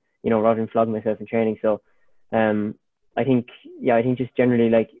rather than flogging myself in training. So I think just generally,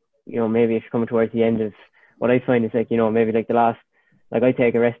 maybe if you're coming towards the end of what I find is maybe the last, I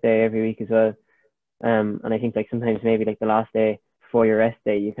take a rest day every week as well. And I think sometimes maybe the last day before your rest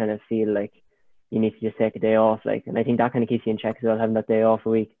day, you kind of feel like you need to just take a day off. And I think that kind of keeps you in check as well, having that day off a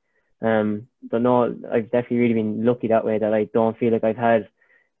week. But no, I've definitely really been lucky that way, that I don't feel like I've had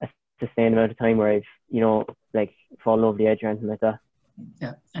a sustained amount of time where I've fallen over the edge or anything like that.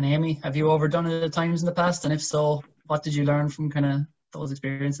 Yeah. And Amy, have you overdone it at times in the past? And if so, what did you learn from kind of those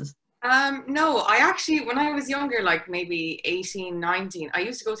experiences? No, I actually, when I was younger, maybe 18, 19, I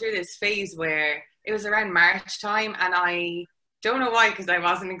used to go through this phase where it was around March time, and I don't know why, because I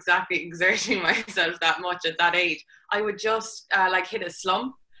wasn't exactly exerting myself that much at that age. I would just hit a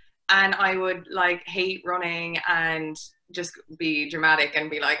slump, and I would hate running and just be dramatic and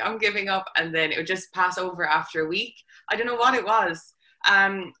be like, I'm giving up, and then it would just pass over after a week. I don't know what it was.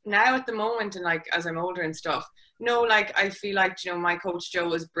 Now at the moment, and as I'm older and stuff, no, I feel my coach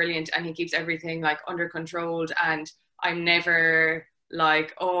Joe is brilliant, and he keeps everything under control, and I'm never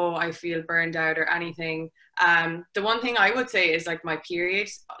oh, I feel burned out or anything. The one thing I would say is my period.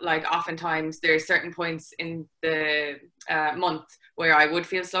 Oftentimes there's certain points in the month where I would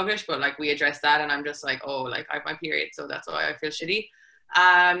feel sluggish, but we address that, and I'm just oh, I have my period, so that's why I feel shitty.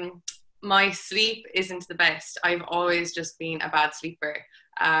 My sleep isn't the best. I've always just been a bad sleeper,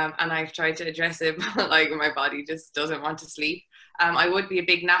 and I've tried to address it, but my body just doesn't want to sleep. I would be a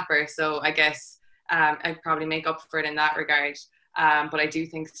big napper, so I guess I'd probably make up for it in that regard. But I do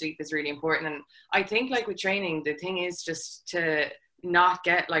think sleep is really important, and I think with training, the thing is just to not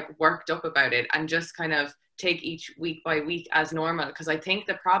get worked up about it, and just kind of take each week by week as normal, because I think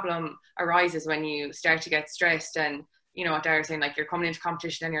the problem arises when you start to get stressed, and what Darragh was saying, you're coming into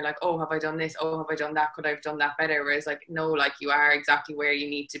competition and you're oh, have I done this? Oh, have I done that? Could I have done that better? Whereas no, you are exactly where you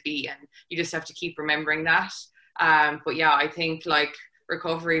need to be, and you just have to keep remembering that. But yeah, I think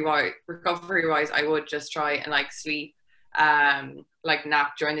recovery wise, I would just try and sleep,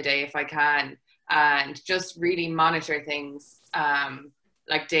 nap during the day if I can, and just really monitor things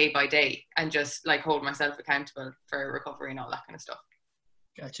day by day, and just hold myself accountable for recovery and all that kind of stuff.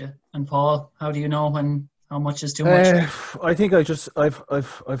 Gotcha. And Paul, how do you know when how much is too much? I think I've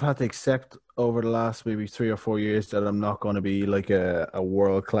had to accept over the last maybe 3 or 4 years that I'm not going to be a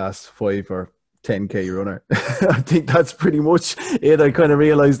world class 5 or 10K runner. I think that's pretty much it. I kind of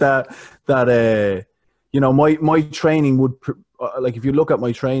realized that my training would if you look at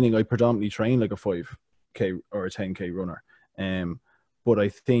my training, I predominantly train like a 5K or a 10K runner. But I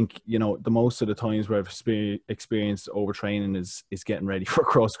think the most of the times where I've experienced overtraining is getting ready for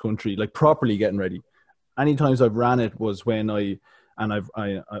cross country, properly getting ready. Any times I've ran it was when I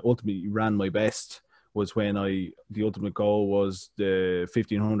ultimately ran my best was when the ultimate goal was the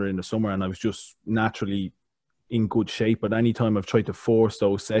 1500 in the summer, and I was just naturally in good shape. But any time I've tried to force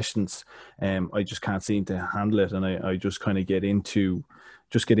those sessions, I just can't seem to handle it, and I just kind of get into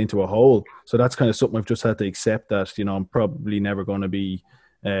a hole. So that's kind of something I've just had to accept, that I'm probably never going to be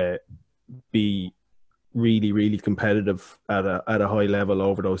really, really competitive at a high level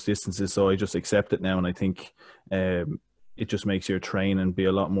over those distances. So I just accept it now, and I think it just makes your training be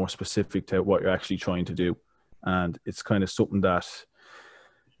a lot more specific to what you're actually trying to do. And it's kind of something that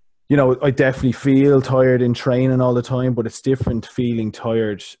I definitely feel tired in training all the time, but it's different feeling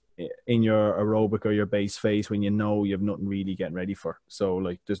tired in your aerobic or your base phase when you have nothing really getting ready for. So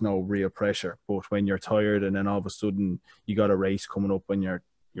there's no real pressure. But when you're tired and then all of a sudden you got a race coming up when you're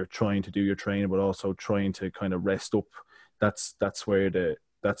trying to do your training but also trying to kind of rest up, that's where the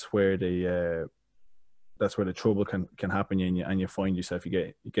trouble can happen, and you find yourself,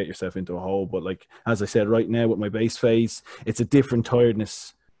 you get yourself into a hole. But as I said, right now with my base phase, it's a different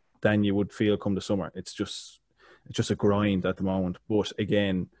tiredness than you would feel come the summer. It's just a grind at the moment. But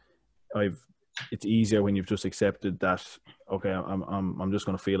again, it's easier when you've just accepted that, okay, I'm just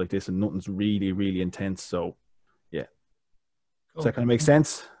going to feel like this and nothing's really, really intense. So yeah. Cool. Does that kind of make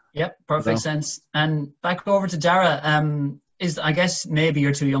sense? Yep, perfect sense. And back over to Darragh, I guess maybe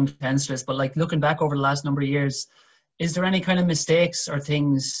you're too young to answer this, but like looking back over the last number of years, is there any kind of mistakes or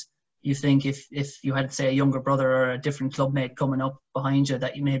things you think if you had, say, a younger brother or a different clubmate coming up behind you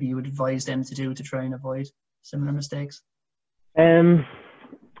that maybe you would advise them to do to try and avoid similar mistakes?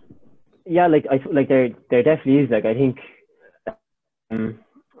 Yeah, like there definitely is. Like I think,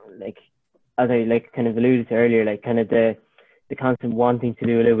 like as I like kind of alluded to earlier, like kind of the constant wanting to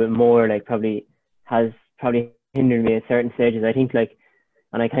do a little bit more, like has hindered me at certain stages. I think like,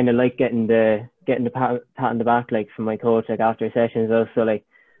 and I kind of like getting the pat on the back like from my coach like after sessions also. Like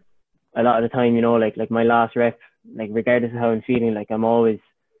a lot of the time, you know, like my last rep, like regardless of how I'm feeling, like I'm always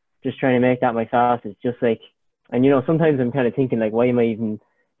just trying to make that my fastest. Just like, and you know, sometimes I'm kind of thinking like, why am I even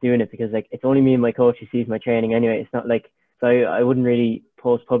doing it? Because like it's only me and my coach who sees my training anyway. It's not like, so I wouldn't really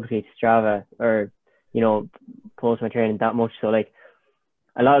post publicly to Strava or, you know, post my training that much. So like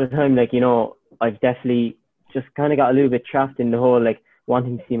a lot of the time, like, you know, I've definitely just kind of got a little bit trapped in the whole like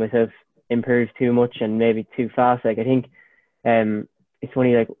wanting to see myself improve too much and maybe too fast. Like I think it's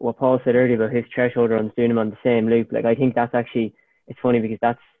funny, like what Paul said earlier about his threshold runs, doing them on the same loop. Like I think that's actually, it's funny because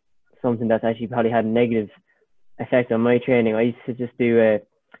that's something that's actually probably had a negative effect on my training. I used to just do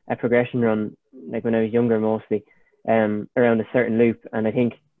a progression run like when I was younger mostly around a certain loop, and I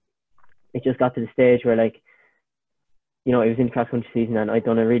think it just got to the stage where like, you know, it was in cross country season and I'd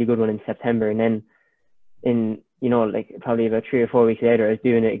done a really good one in September, and then in, you know, like probably about 3 or 4 weeks later I was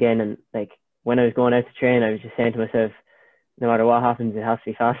doing it again, and like when I was going out to train I was just saying to myself, no matter what happens it has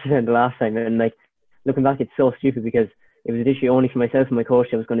to be faster than the last time. And like looking back it's so stupid because it was literally only for myself and my coach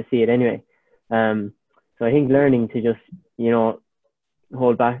I was going to see it anyway. So I think learning to just, you know,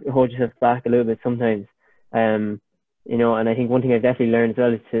 hold yourself back a little bit sometimes, you know, and I think one thing I've definitely learned as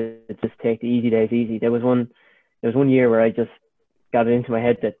well is to just take the easy days easy. There was one year where I just got it into my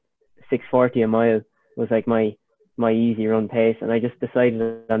head that 6:40 a mile was like my easy run pace, and I just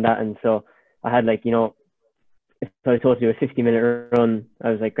decided on that. And so I had like, you know, if I was told to do a 50-minute run, I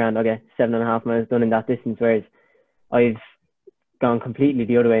was like, grand, okay, 7.5 miles done in that distance. Whereas I've gone completely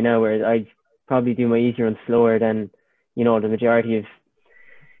the other way now, where I probably do my easy run slower than, you know, the majority of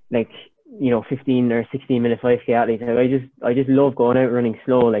like, you know, 15 or 16-minute 5K athletes. I just love going out running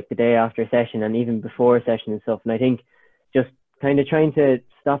slow, like the day after a session and even before a session and stuff. And I think just kind of trying to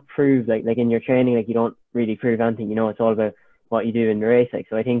stop prove like in your training, like you don't really prove anything, you know, it's all about what you do in the race. Like,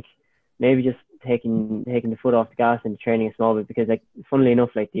 so I think maybe just taking the foot off the gas and training a small bit, because like funnily enough,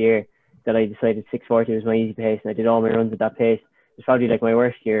 like the year that I decided 6:40 was my easy pace and I did all my runs at that pace, it was probably like my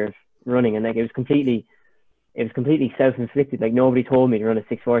worst year of running, and like it was completely self-inflicted. Like nobody told me to run a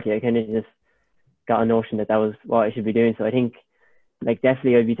 6:40. I kind of just got a notion that was what I should be doing. So I think like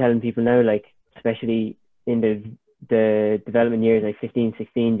definitely I'd be telling people now, like especially in the development years, like 15,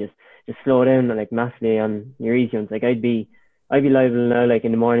 16, just slow down and like massively on your easy runs. Like I'd be liable now, like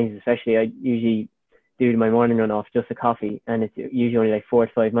in the mornings especially, I usually do my morning run off just a coffee, and it's usually only like 4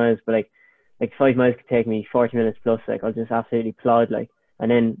 to 5 miles, but like 5 miles could take me 40 minutes plus. Like I'll just absolutely plod, like, and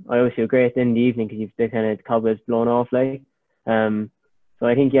then I always feel great in the evening because you've the kind of cobwebs blown off, like. So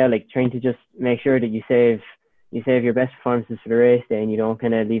I think, yeah, like trying to just make sure that you save your best performances for the race day, and you don't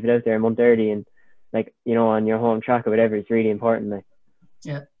kind of leave it out there a month early and like, you know, on your home track or whatever. It's really important, like.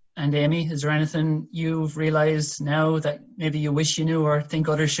 Yeah. And Amy, is there anything you've realised now that maybe you wish you knew or think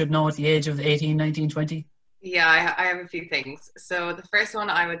others should know at the age of 18, 19, 20? Yeah, I have a few things. So the first one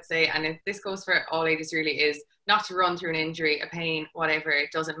I would say, and this goes for all ages really, is not to run through an injury, a pain, whatever,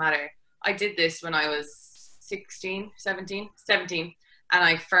 it doesn't matter. I did this when I was 17, and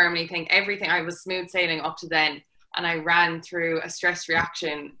I firmly think everything, I was smooth sailing up to then, and I ran through a stress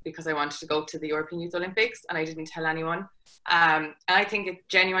reaction because I wanted to go to the European Youth Olympics and I didn't tell anyone. And I think it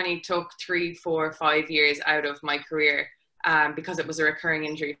genuinely took 3, 4, 5 years out of my career because it was a recurring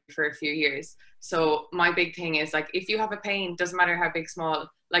injury for a few years. So my big thing is, like, if you have a pain, doesn't matter how big, small,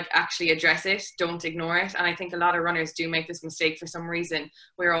 like actually address it, don't ignore it. And I think a lot of runners do make this mistake for some reason.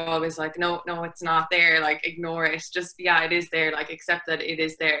 We're always like, no, it's not there, like ignore it. Just, yeah, it is there, like accept that it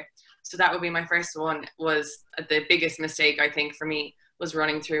is there. So that would be my first one. Was the biggest mistake I think for me was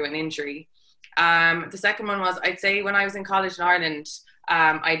running through an injury. The second one was, I'd say when I was in college in Ireland,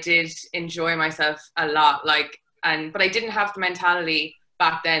 I did enjoy myself a lot, but I didn't have the mentality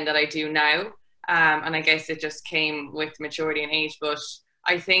back then that I do now. And I guess it just came with maturity and age. But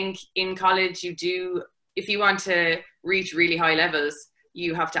I think in college if you want to reach really high levels,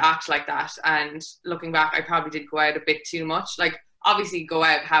 you have to act like that. And looking back, I probably did go out a bit too much. Like, obviously go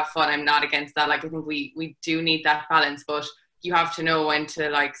out, have fun. I'm not against that. Like, I think we do need that balance, but you have to know when to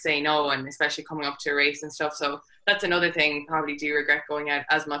like say no, and especially coming up to a race and stuff. So that's another thing. Probably do regret going out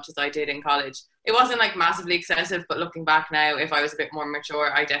as much as I did in college. It wasn't like massively excessive, but looking back now, if I was a bit more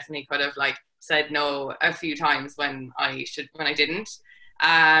mature, I definitely could have like said no a few times when I didn't.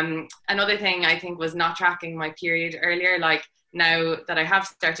 Another thing I think was not tracking my period earlier. Like, now that I have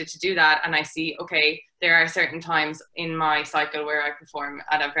started to do that and I see, okay, there are certain times in my cycle where I perform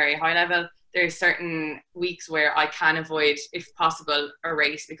at a very high level. There's certain weeks where I can avoid, if possible, a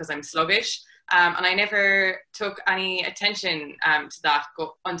race because I'm sluggish. And I never took any attention to that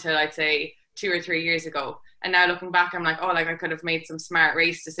until I'd say 2 or 3 years ago. And now looking back, I'm like, oh, like I could have made some smart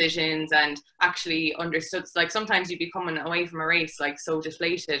race decisions and actually understood. Like, sometimes you'd be coming away from a race like so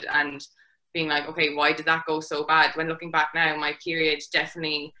deflated and being like, okay, why did that go so bad? When looking back now, my period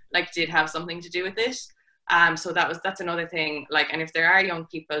definitely like did have something to do with it. So that's another thing. Like, and if there are young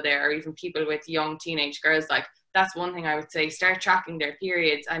people there, or even people with young teenage girls, like that's one thing I would say, start tracking their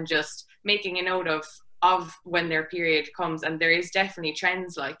periods and just making a note of when their period comes. And there is definitely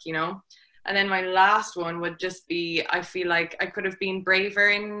trends, like, you know. And then my last one would just be, I feel like I could have been braver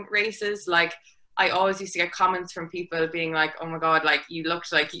in races. Like, I always used to get comments from people being like, oh my God, like you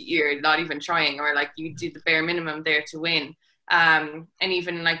looked like you're not even trying, or like you did the bare minimum there to win. And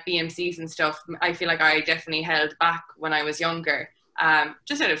even like BMCs and stuff, I feel like I definitely held back when I was younger,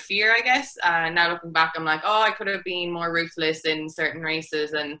 just out of fear, I guess. Now looking back, I'm like, oh, I could have been more ruthless in certain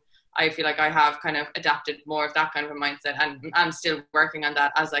races, and I feel like I have kind of adapted more of that kind of a mindset, and I'm still working on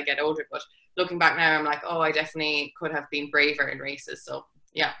that as I get older. But looking back now, I'm like, oh, I definitely could have been braver in races. So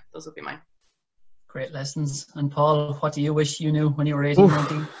yeah, those would be mine. Great lessons. And Paul, what do you wish you knew when you were 18,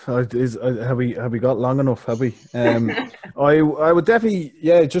 19? Have we got long enough? Have we? I would definitely,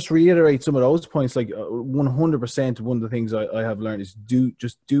 just reiterate some of those points. Like 100%, one of the things I have learned is do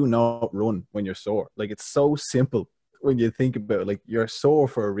not run when you're sore. Like, it's so simple when you think about it. Like, you're sore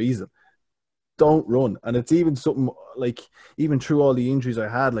for a reason. Don't run. And it's even something like, even through all the injuries I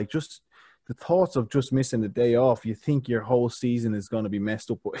had, like just the thoughts of just missing the day off, you think your whole season is going to be messed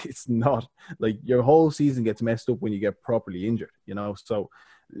up, but it's not. Like, your whole season gets messed up when you get properly injured, you know. So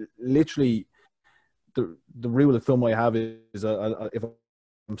literally the rule of thumb I have is if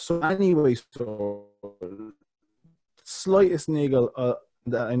I'm so anyway, so slightest niggle,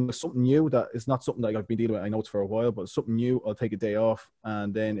 and something new that is not something that I've been dealing with, I know it's for a while, but something new, I'll take a day off.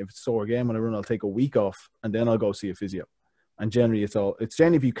 And then if it's sore again when I run, I'll take a week off, and then I'll go see a physio. And generally it's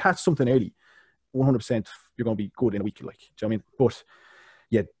generally, if you catch something early, 100% you're going to be good in a week, like, do you know what I mean? But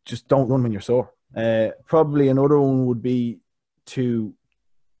yeah, just don't run when you're sore. Probably another one would be to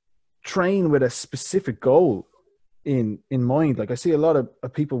train with a specific goal in mind. Like, I see a lot of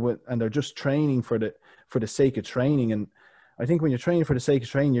people and they're just training for the sake of training. And I think when you're training for the sake of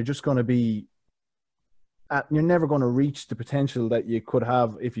training, you're just going to be you're never going to reach the potential that you could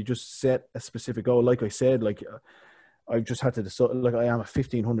have if you just set a specific goal. Like I said, like, I've just had to decide, like, I am a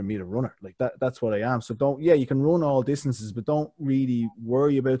 1,500 meter runner. Like, that's what I am. So you can run all distances, but don't really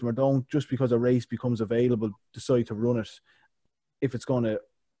worry about them, or don't, just because a race becomes available, decide to run it if it's going to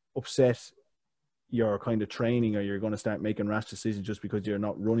upset your kind of training, or you're going to start making rash decisions just because you're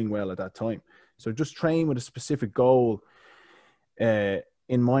not running well at that time. So just train with a specific goal in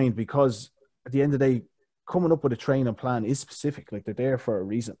mind, because at the end of the day, coming up with a training plan is specific. Like, they're there for a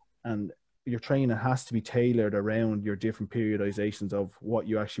reason, and your training has to be tailored around your different periodizations of what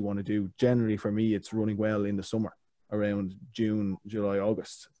you actually want to do. Generally, for me, it's running well in the summer around June, July,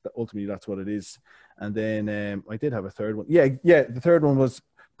 August. Ultimately, that's what it is. And then I did have a third one. Yeah. The third one was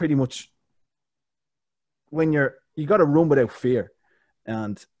pretty much when you got to run without fear.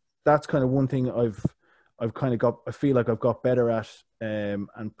 And that's kind of one thing I've kind of got, I feel like I've got better at, and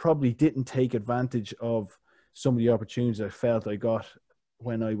probably didn't take advantage of some of the opportunities I felt I got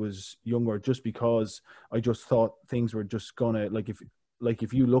when I was younger, just because I just thought things were just gonna,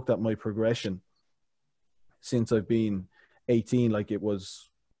 if you looked at my progression since I've been 18, like, it was,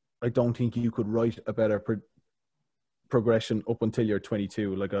 I don't think you could write a better progression up until you're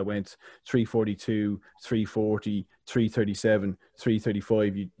 22. Like, I went 342, 340, 337,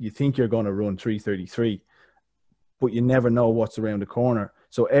 335. You think you're going to run 333, but you never know what's around the corner.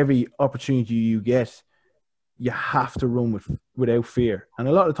 So every opportunity you get, you have to run without fear. And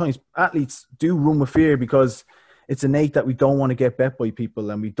a lot of times athletes do run with fear because it's innate that we don't want to get bet by people,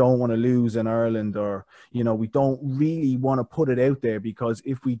 and we don't want to lose in Ireland, or, you know, we don't really want to put it out there, because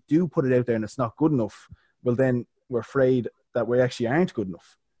if we do put it out there and it's not good enough, well, then we're afraid that we actually aren't good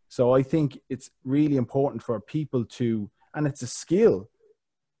enough. So I think it's really important for people to, and it's a skill,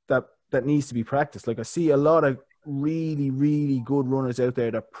 that needs to be practiced. Like I see a lot of really, really good runners out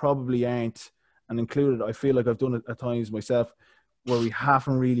there that probably aren't, and included, I feel like I've done it at times myself, where we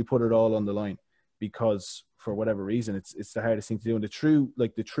haven't really put it all on the line because for whatever reason, it's the hardest thing to do. And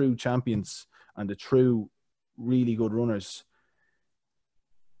the true champions and the true really good runners,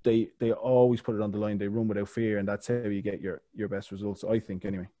 they always put it on the line. They run without fear, and that's how you get your best results, I think,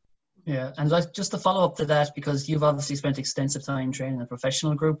 anyway. Yeah, and like just to follow up to that, because you've obviously spent extensive time training in a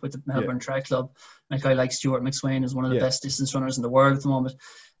professional group with the Melbourne Track Club. And a guy like Stuart McSwain is one of the best distance runners in the world at the moment.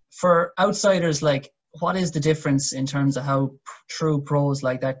 For outsiders, like, what is the difference in terms of how true pros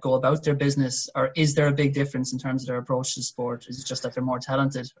like that go about their business? Or is there a big difference in terms of their approach to sport? Is it just that they're more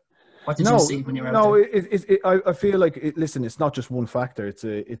talented? What did you see when you were out there? I feel like, listen, it's not just one factor.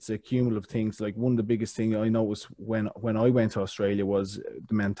 It's a cumulative things. Like one of the biggest thing I noticed when I went to Australia was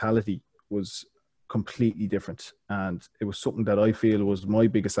the mentality was completely different. And it was something that I feel was my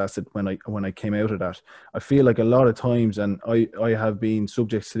biggest asset when I came out of that. I feel like a lot of times, and I have been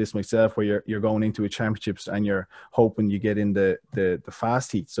subject to this myself, where you're going into a championships and you're hoping you get in the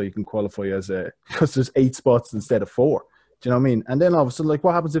fast heat so you can qualify because there's 8 spots instead of 4. Do you know what I mean? And then all of a sudden, like,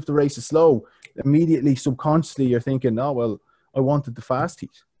 what happens if the race is slow? Immediately, subconsciously, you're thinking, oh, well, I wanted the fast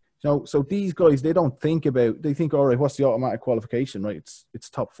heat. You know, so these guys, they don't think about, they think, all right, what's the automatic qualification, right? It's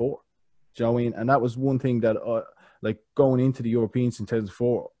top 4. Do you know what I mean? And that was one thing that, like, going into the Europeans in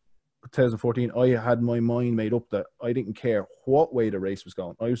 2014, I had my mind made up that I didn't care what way the race was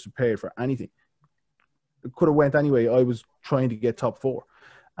going. I was prepared for anything. It could have went anyway. I was trying to get top 4.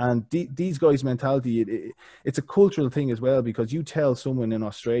 And these guys' mentality, it's a cultural thing as well, because you tell someone in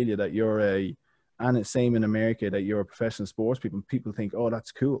Australia that you're and it's same in America, that you're a professional sports people think, oh,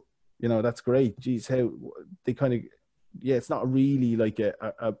 that's cool. You know, that's great. Geez, how they kind of, it's not really like it's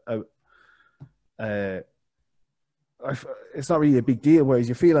not really a big deal. Whereas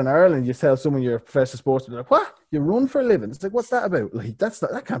you feel in Ireland, you tell someone you're a professional sportsman, like, what? You run for a living? It's like, what's that about? Like,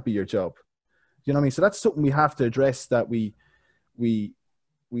 that can't be your job. You know what I mean? So that's something we have to address, that we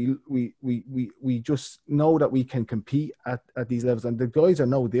just know that we can compete at these levels. And the guys are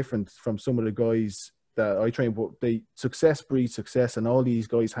no different from some of the guys that I train, but success breeds success, and all these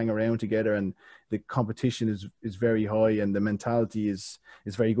guys hang around together, and the competition is very high, and the mentality is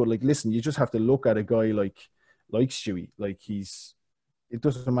very good. Like, listen, you just have to look at a guy like Stewie. Like, it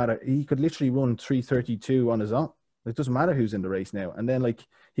doesn't matter. He could literally run 3:32 on his own. It doesn't matter who's in the race now. And then, like,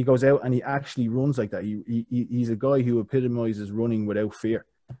 he goes out and he actually runs like that. He's a guy who epitomizes running without fear.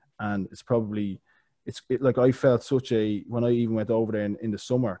 And like, I felt when I even went over there in the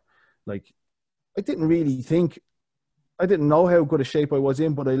summer, like, I didn't know how good a shape I was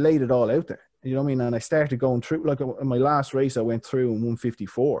in, but I laid it all out there. You know what I mean? And I started going through, like, in my last race, I went through in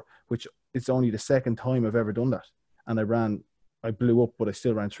 1:54, which it's only the second time I've ever done that. And I blew up, but I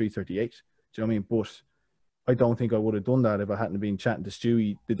still ran 3:38. Do you know what I mean? But I don't think I would have done that if I hadn't been chatting to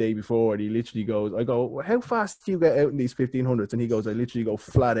Stewie the day before. And he literally goes, I go, well, how fast do you get out in these 1500s? And he goes, I literally go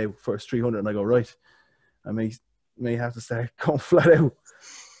flat out first 300. And I go, right, I may have to start going flat out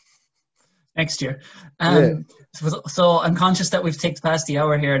next year. So I'm conscious that we've ticked past the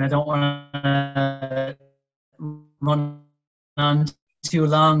hour here, and I don't want to run on too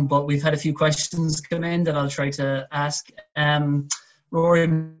long, but we've had a few questions come in that I'll try to ask. Rory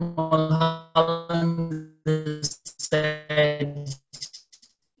Mulholland said,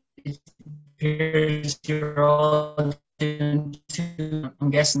 it appears you're all doing 2. I'm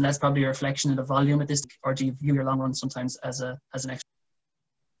guessing that's probably a reflection of the volume at this, or do you view your long run sometimes as an extra?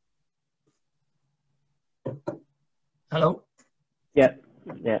 Hello? Yeah.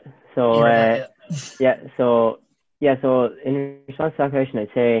 So, so in response to that question,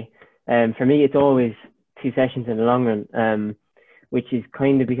 I'd say, for me, it's always 2 sessions in the long run, which is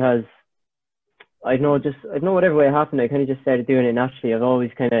kind of because I know whatever way it happened, I kind of just started doing it naturally. I've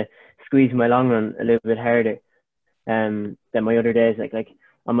always kind of squeezed my long run a little bit harder than my other days. Like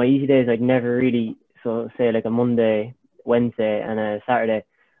on my easy days, I'd never really, so say like a Monday, Wednesday, and a Saturday,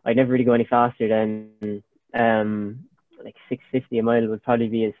 I'd never really go any faster than like 6:50 a mile would probably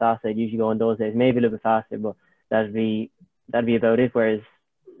be as fast I'd usually go on those days. Maybe a little bit faster, but that'd be about it. Whereas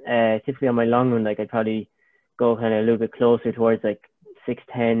typically on my long run, like, I'd probably go kind of a little bit closer towards like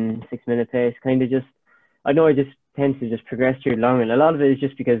 6:10, 6-minute pace. Kind of just, I know I just tend to just progress through the long run. A lot of it is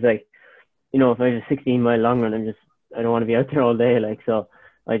just because, like, you know, if I have a 16-mile long run, I don't want to be out there all day. Like, so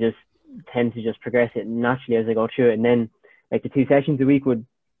I just tend to just progress it naturally as I go through it. And then, like, the 2 sessions a week would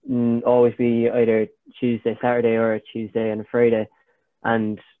always be either Tuesday, Saturday, or a Tuesday and a Friday.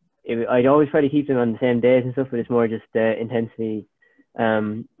 And I'd always try to keep them on the same days and stuff, but it's more just the intensity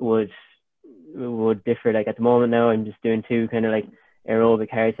would differ. Like, at the moment now, I'm just doing 2 kind of like aerobic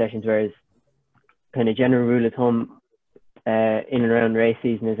hard sessions, whereas kind of general rule of thumb in and around race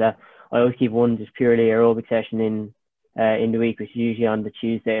season is that I always keep one just purely aerobic session in the week, which is usually on the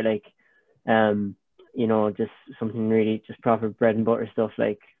Tuesday, like just something really just proper bread and butter stuff,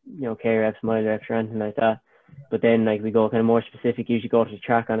 like K reps, mile reps, or anything like that. But then like we go kind of more specific, usually go to the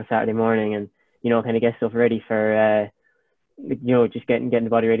track on a Saturday morning and kind of get stuff ready for just getting the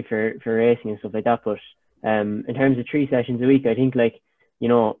body ready for racing and stuff like that. But in terms of 3 sessions a week, I think like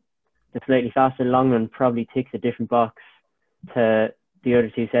the slightly faster long run probably ticks a different box to the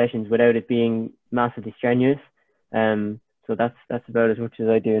other 2 sessions without it being massively strenuous. So that's about as much as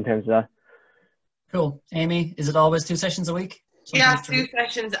I do in terms of that. Cool. Amy, is it always 2 sessions a week? Yeah, 2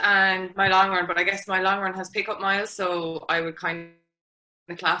 sessions and my long run, but I guess my long run has pickup miles, so I would kind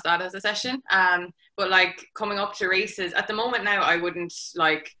of class that as a session. But like coming up to races at the moment now, I wouldn't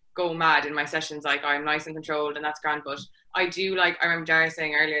like go mad in my sessions. Like I'm nice and controlled, and that's grand. But I do like, I remember Darragh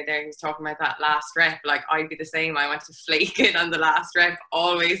saying earlier there, he was talking about that last rep. Like I'd be the same. I want to flake it on the last rep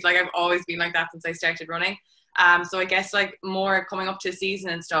always. Like I've always been like that since I started running. So I guess like more coming up to a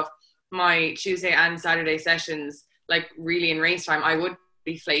season and stuff, my Tuesday and Saturday sessions, like really in race time, I would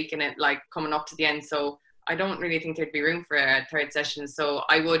be flaking it like coming up to the end. So I don't really think there'd be room for a 3rd session. So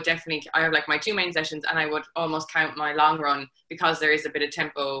I would definitely, I have like my 2 main sessions, and I would almost count my long run, because there is a bit of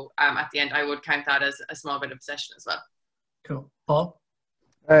tempo at the end. I would count that as a small bit of a session as well. Cool. Paul?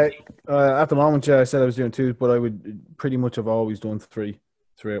 At the moment, I said I was doing 2, but I would pretty much have always done 3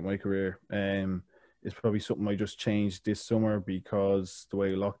 throughout my career. It's probably something I just changed this summer because the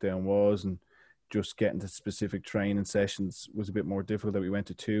way lockdown was, and just getting to specific training sessions was a bit more difficult, that we went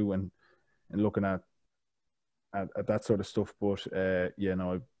to 2 and looking at that sort of stuff. But I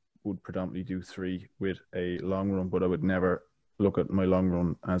would predominantly do 3 with a long run, but I would never look at my long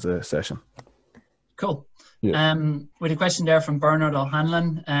run as a session. Cool. Yeah. With a question there from Bernard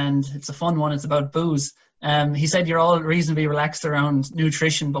O'Hanlon, and it's a fun one. It's about booze. He said you're all reasonably relaxed around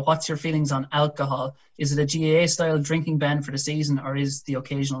nutrition, but what's your feelings on alcohol? Is it a GAA style drinking ban for the season, or is the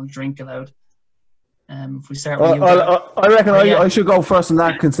occasional drink allowed? If we start with you, I reckon I should go first on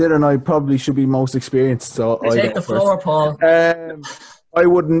that, considering I probably should be most experienced. So take the floor, Paul. I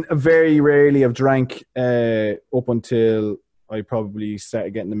wouldn't very rarely have drank up until I probably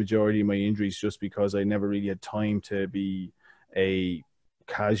started getting the majority of my injuries, just because I never really had time to be a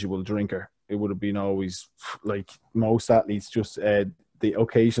casual drinker. It would have been always, like most athletes, just the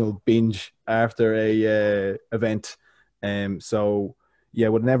occasional binge after a event. So yeah,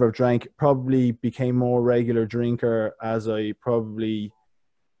 would never have drank. Probably became more regular drinker as I probably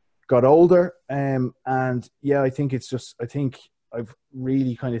got older. And yeah, I think I've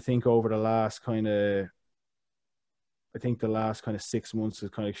really kind of think over the last kind of, the last kind of 6 months has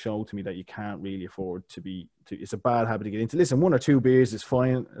kind of shown to me that you can't really afford to it's a bad habit to get into. Listen, 1 or 2 beers is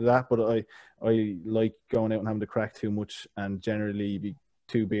fine, but I like going out and having to crack too much, and generally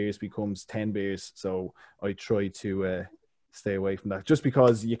 2 beers becomes 10 beers. So I try to stay away from that, just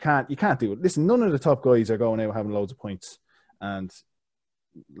because you can't do it. Listen, none of the top guys are going out having loads of points and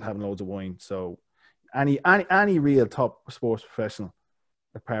having loads of wine. So any real top sports professional,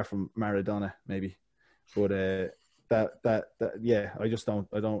 apart from Maradona maybe, but I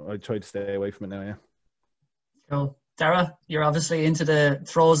try to stay away from it now. Yeah. Cool. Darragh, you're obviously into the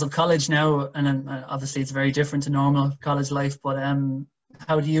throes of college now, and obviously it's very different to normal college life, but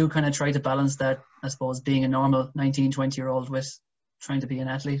how do you kind of try to balance that, I suppose, being a normal 19, 20-year-old with trying to be an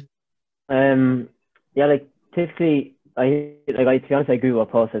athlete? Typically, to be honest, I agree with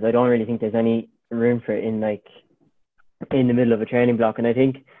what Paul says. I don't really think there's any room for it in the middle of a training block, and I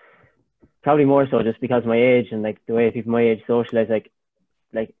think probably more so just because of my age and like the way people my age socialize,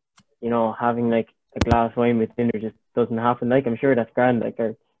 having like a glass of wine with dinner just doesn't happen. Like I'm sure that's grand,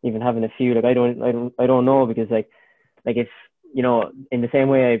 or even having a few. Like I don't know, because like if in the same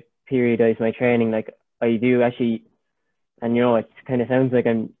way I periodize my training, like I do actually, and it kind of sounds like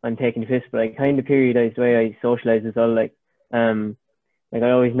I'm taking the piss, but I kind of periodize the way I socialize as well. Like I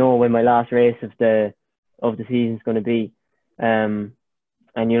always know when my last race of the season's going to be, and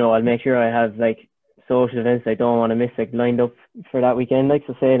I'll make sure I have like social events I don't want to miss, like lined up for that weekend. Like,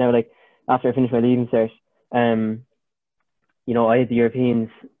 so say now, like after I finish my leaving cert, I had the Europeans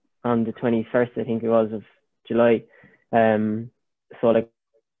on the 21st, I think it was, of July. So like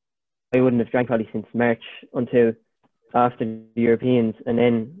I wouldn't have drank probably since March until after the Europeans, and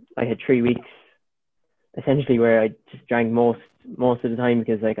then I had 3 weeks essentially where I just drank most of the time,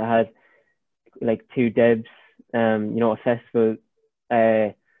 because like I had like 2 debs, a festival,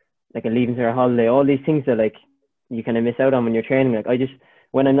 like a leaving cert holiday, all these things that like you kind of miss out on when you're training. Like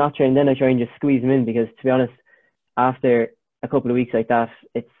when I'm not training, then I try and just squeeze them in, because to be honest, after a couple of weeks like that,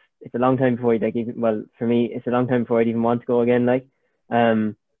 it's a long time before you'd like even, well, for me, it's a long time before I'd even want to go again. Like,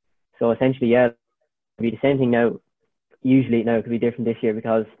 so essentially, yeah, it'll be the same thing now. Usually now it could be different this year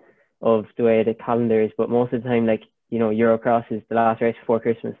because of the way the calendar is, but most of the time, like, you know, Eurocross is the last race before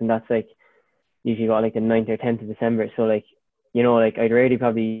Christmas, and that's like usually got like the 9th or 10th of December. So like, you know, like I'd rarely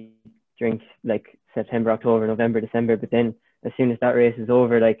probably drink like September, October, November, December, but then as soon as that race is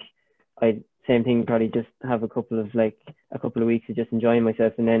over, like I'd same thing, probably just have a couple of weeks of just enjoying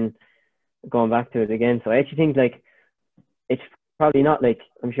myself and then going back to it again. So I actually think like it's probably not like,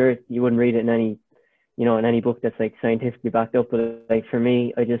 I'm sure you wouldn't read it in any, you know, in any book that's like scientifically backed up, but like for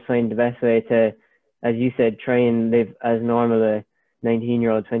me, I just find the best way to, as you said, try and live as normal a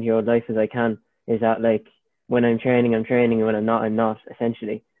 19-year-old, 20-year-old life as I can, is that like when I'm training, I'm training, and when I'm not,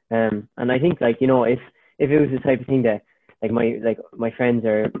 essentially. And I think like, you know, if it was the type of thing that like my friends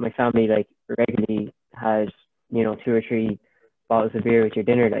or my family like regularly has, you know, 2 or 3 bottles of beer with your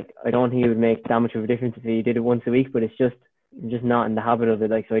dinner, like I don't think it would make that much of a difference if you did it once a week, but it's just not in the habit of it.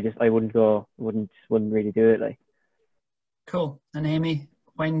 Like, so I wouldn't really do it. Like, cool. And Amy,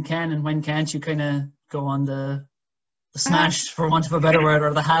 when can and when can't you kind of go on the smash, for want of a better word,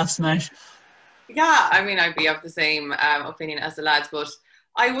 or the half smash? Yeah, I mean, I'd be of the same opinion as the lads, but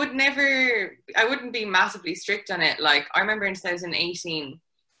I wouldn't be massively strict on it. Like, I remember in 2018,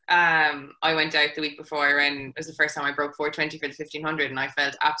 I went out the week before and it was the first time I broke 420 for the 1500 and I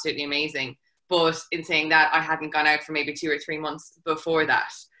felt absolutely amazing. But in saying that, I hadn't gone out for maybe 2 or 3 months before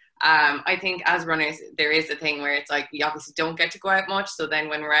that. I think as runners, there is a thing where it's like, we obviously don't get to go out much. So then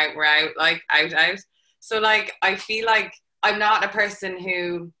when we're out, like out. So like, I feel like I'm not a person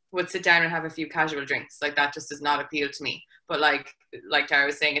who would sit down and have a few casual drinks. Like, that just does not appeal to me. But like Darragh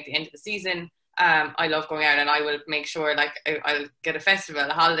was saying, at the end of the season, I love going out and I will make sure like I'll get a festival,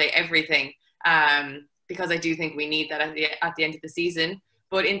 a holiday, everything. Because I do think we need that at the end of the season.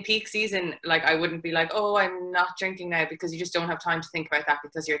 But in peak season, like, I wouldn't be like, oh, I'm not drinking now, because you just don't have time to think about that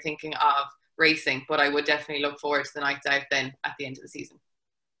because you're thinking of racing. But I would definitely look forward to the nights out then at the end of the season.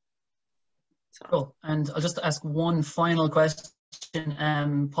 So. Cool. And I'll just ask one final question.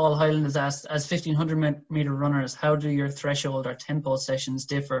 Paul Hyland has asked, as 1500 meter runners, how do your threshold or tempo sessions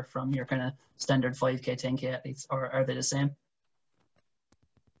differ from your kind of standard 5K, 10K athletes, or are they the same?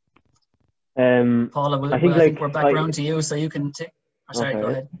 Paul, I think we're back around to you, so you can take. Sorry, go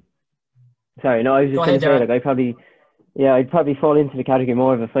ahead. Sorry, no, I was just going to say, like, I'd probably fall into the category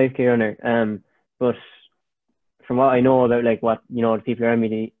more of a 5K runner. But from what I know about, like, what, you know, the people around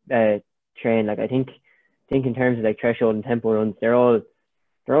me train, like, I think in terms of like threshold and tempo runs, they're all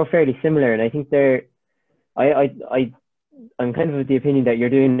fairly similar, and I think I'm kind of the opinion that you're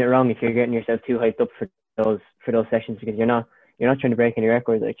doing it wrong if you're getting yourself too hyped up for those sessions, because you're not trying to break any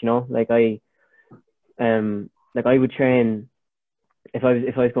records. Like, you know, like I would train if I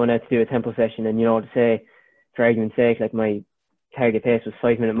was going out to do a tempo session, and, you know, to say, for argument's sake, like my target pace was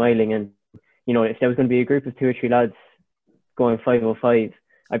 5-minute miling, and, you know, if there was going to be a group of 2 or 3 lads going 5:05,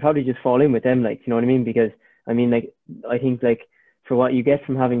 I'd probably just fall in with them, like, you know what I mean? Because I mean, like, I think like for what you get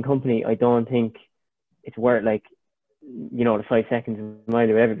from having company, I don't think it's worth, like, you know, the 5 seconds a mile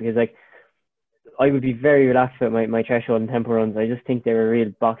or whatever, because like I would be very relaxed with my threshold and tempo runs. I just think they're a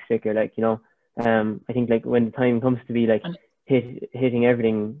real box ticker, like, you know. I think like when the time comes to be like hitting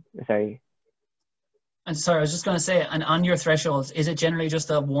everything, sorry. And sorry, I was just going to say, and on your thresholds, is it generally just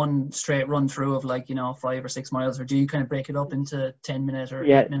a one straight run through of, like, you know, 5 or 6 miles, or do you kind of break it up into 10-minute or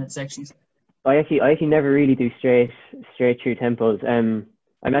 8-minute sections? I actually never really do straight through tempos. I'm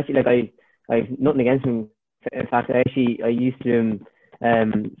actually like, I've nothing against them. In fact, I used to do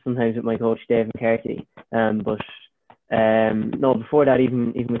them sometimes with my coach Dave McCarthy. But no, before that,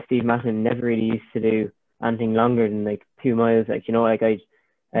 even with Steve Masson, never really used to do anything longer than like 2 miles. Like, you know, like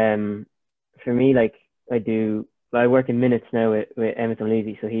for me, like, I work in minutes now with Emmett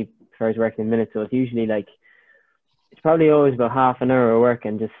O'Leary, so he prefers working in minutes. So it's usually like, it's probably always about half an hour of work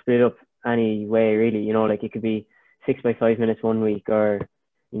and just split up any way, really. You know, like, it could be 6 by 5 minutes one week, or,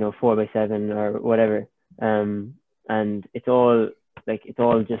 you know, 4 by 7 or whatever. And it's all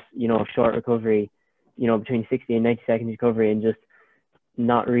just, you know, short recovery, you know, between 60 and 90 seconds recovery, and just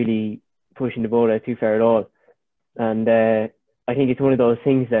not really pushing the boat out too far at all. And I think it's one of those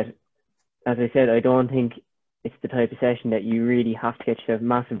things that, as I said, I don't think it's the type of session that you really have to get yourself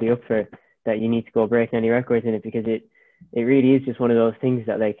massively up for, that you need to go breaking any records in it, because it really is just one of those things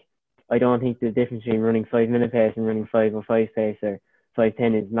that, like, I don't think the difference between running 5-minute pace and running 5:05 pace or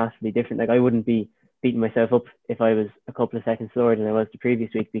 5:10 is massively different. Like, I wouldn't be beating myself up if I was a couple of seconds slower than I was the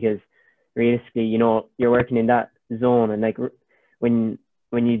previous week, because realistically, you know, you're working in that zone, and like when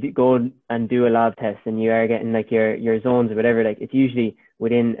when you go and do a lab test and you are getting like your zones or whatever, like it's usually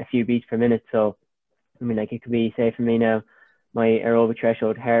within a few beats per minute. So I mean, like it could be, say for me now, my aerobic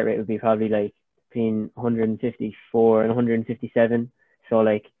threshold heart rate would be probably like between 154 and 157. So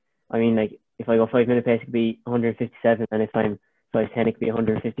like, I mean, like if I go 5-minute pace, it could be 157, and if I'm 5'10", it could be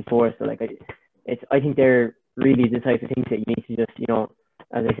 154. So like, I think they're really the type of things that you need to just, you know,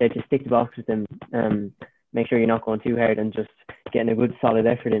 as I said, just tick the box with them. Make sure you're not going too hard and just getting a good solid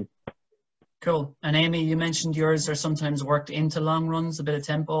effort in. Cool. And Amy, you mentioned yours are sometimes worked into long runs, a bit of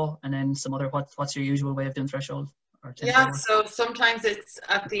tempo, and then some other. What's your usual way of doing threshold? Or yeah, so sometimes it's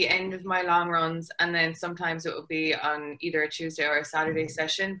at the end of my long runs, and then sometimes it will be on either a Tuesday or a Saturday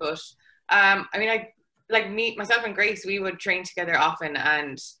session. But I mean, myself and Grace, we would train together often,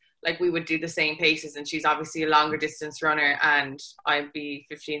 and like we would do the same paces, and she's obviously a longer distance runner and I'd be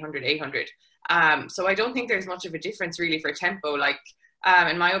 1500, 800. So I don't think there's much of a difference really for tempo. Like,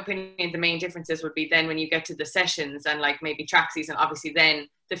 in my opinion, the main differences would be then when you get to the sessions and like maybe track season, obviously then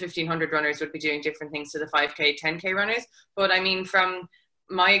the 1500 runners would be doing different things to the 5K, 10K runners. But I mean, from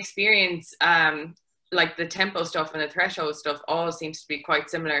my experience, like the tempo stuff and the threshold stuff all seems to be quite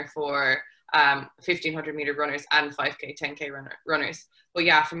similar for 1500 meter runners and 5K, 10K runners. But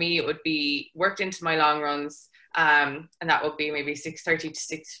yeah, for me, it would be worked into my long runs, and that would be maybe 6:30 to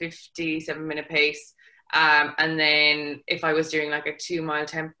 6:50, 7-minute pace. And then if I was doing like a 2-mile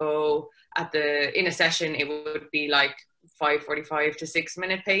tempo in a session, it would be like 5:45 to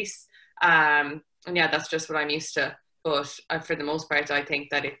 6-minute pace. And yeah, that's just what I'm used to. But for the most part, I think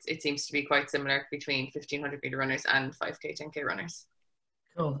that it seems to be quite similar between 1500 meter runners and 5K, 10K runners.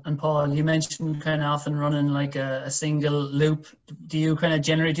 Cool. And Paul, you mentioned kind of often running like a single loop. Do you kind of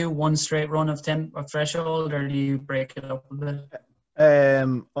generally do one straight run of threshold, or do you break it up a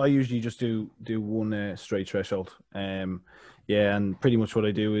bit? I usually just do one straight threshold. Yeah, and pretty much what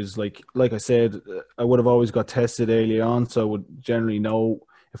I do is like I said, I would have always got tested early on, so I would generally know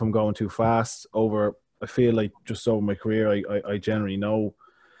if I'm going too fast. I feel like just over my career, I generally know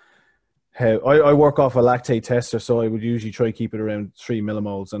how I work off a lactate tester, so I would usually try to keep it around 3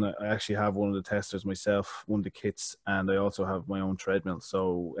 millimoles, and I actually have one of the testers myself, one of the kits, and I also have my own treadmill.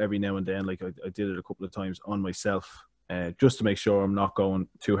 So every now and then, like I did it a couple of times on myself, just to make sure I'm not going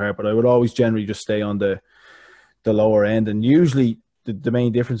too hard. But I would always generally just stay on the lower end, and usually the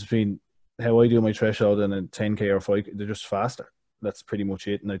main difference between how I do my threshold and a 10K or 5K, they're just faster. That's pretty much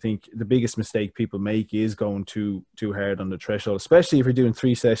it. And I think the biggest mistake people make is going too hard on the threshold, especially if you're doing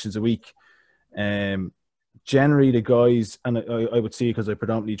 3 sessions a week. Generally the guys, and I would see, because I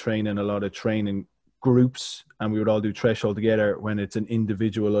predominantly train in a lot of training groups, and we would all do threshold together when it's an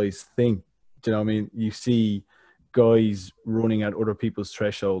individualized thing. Do you know what I mean? You see guys running at other people's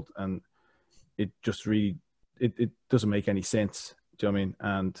threshold, and it just really it doesn't make any sense. Do you know what I mean?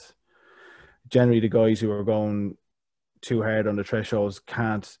 And generally the guys who are going too hard on the thresholds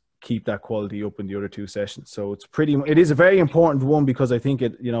can't keep that quality up in the other 2 sessions. So it is a very important one, because I think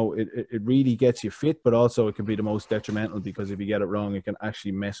it really gets you fit, but also it can be the most detrimental, because if you get it wrong, it can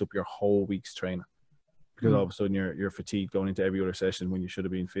actually mess up your whole week's training, because all of a sudden you're fatigued going into every other session when you should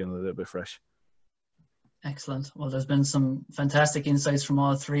have been feeling a little bit fresh. Excellent. Well, there's been some fantastic insights from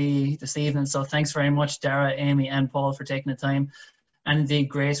all 3 this evening. So thanks very much, Darragh, Amy and Paul, for taking the time, and indeed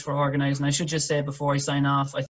Grace for organising. I should just say before I sign off,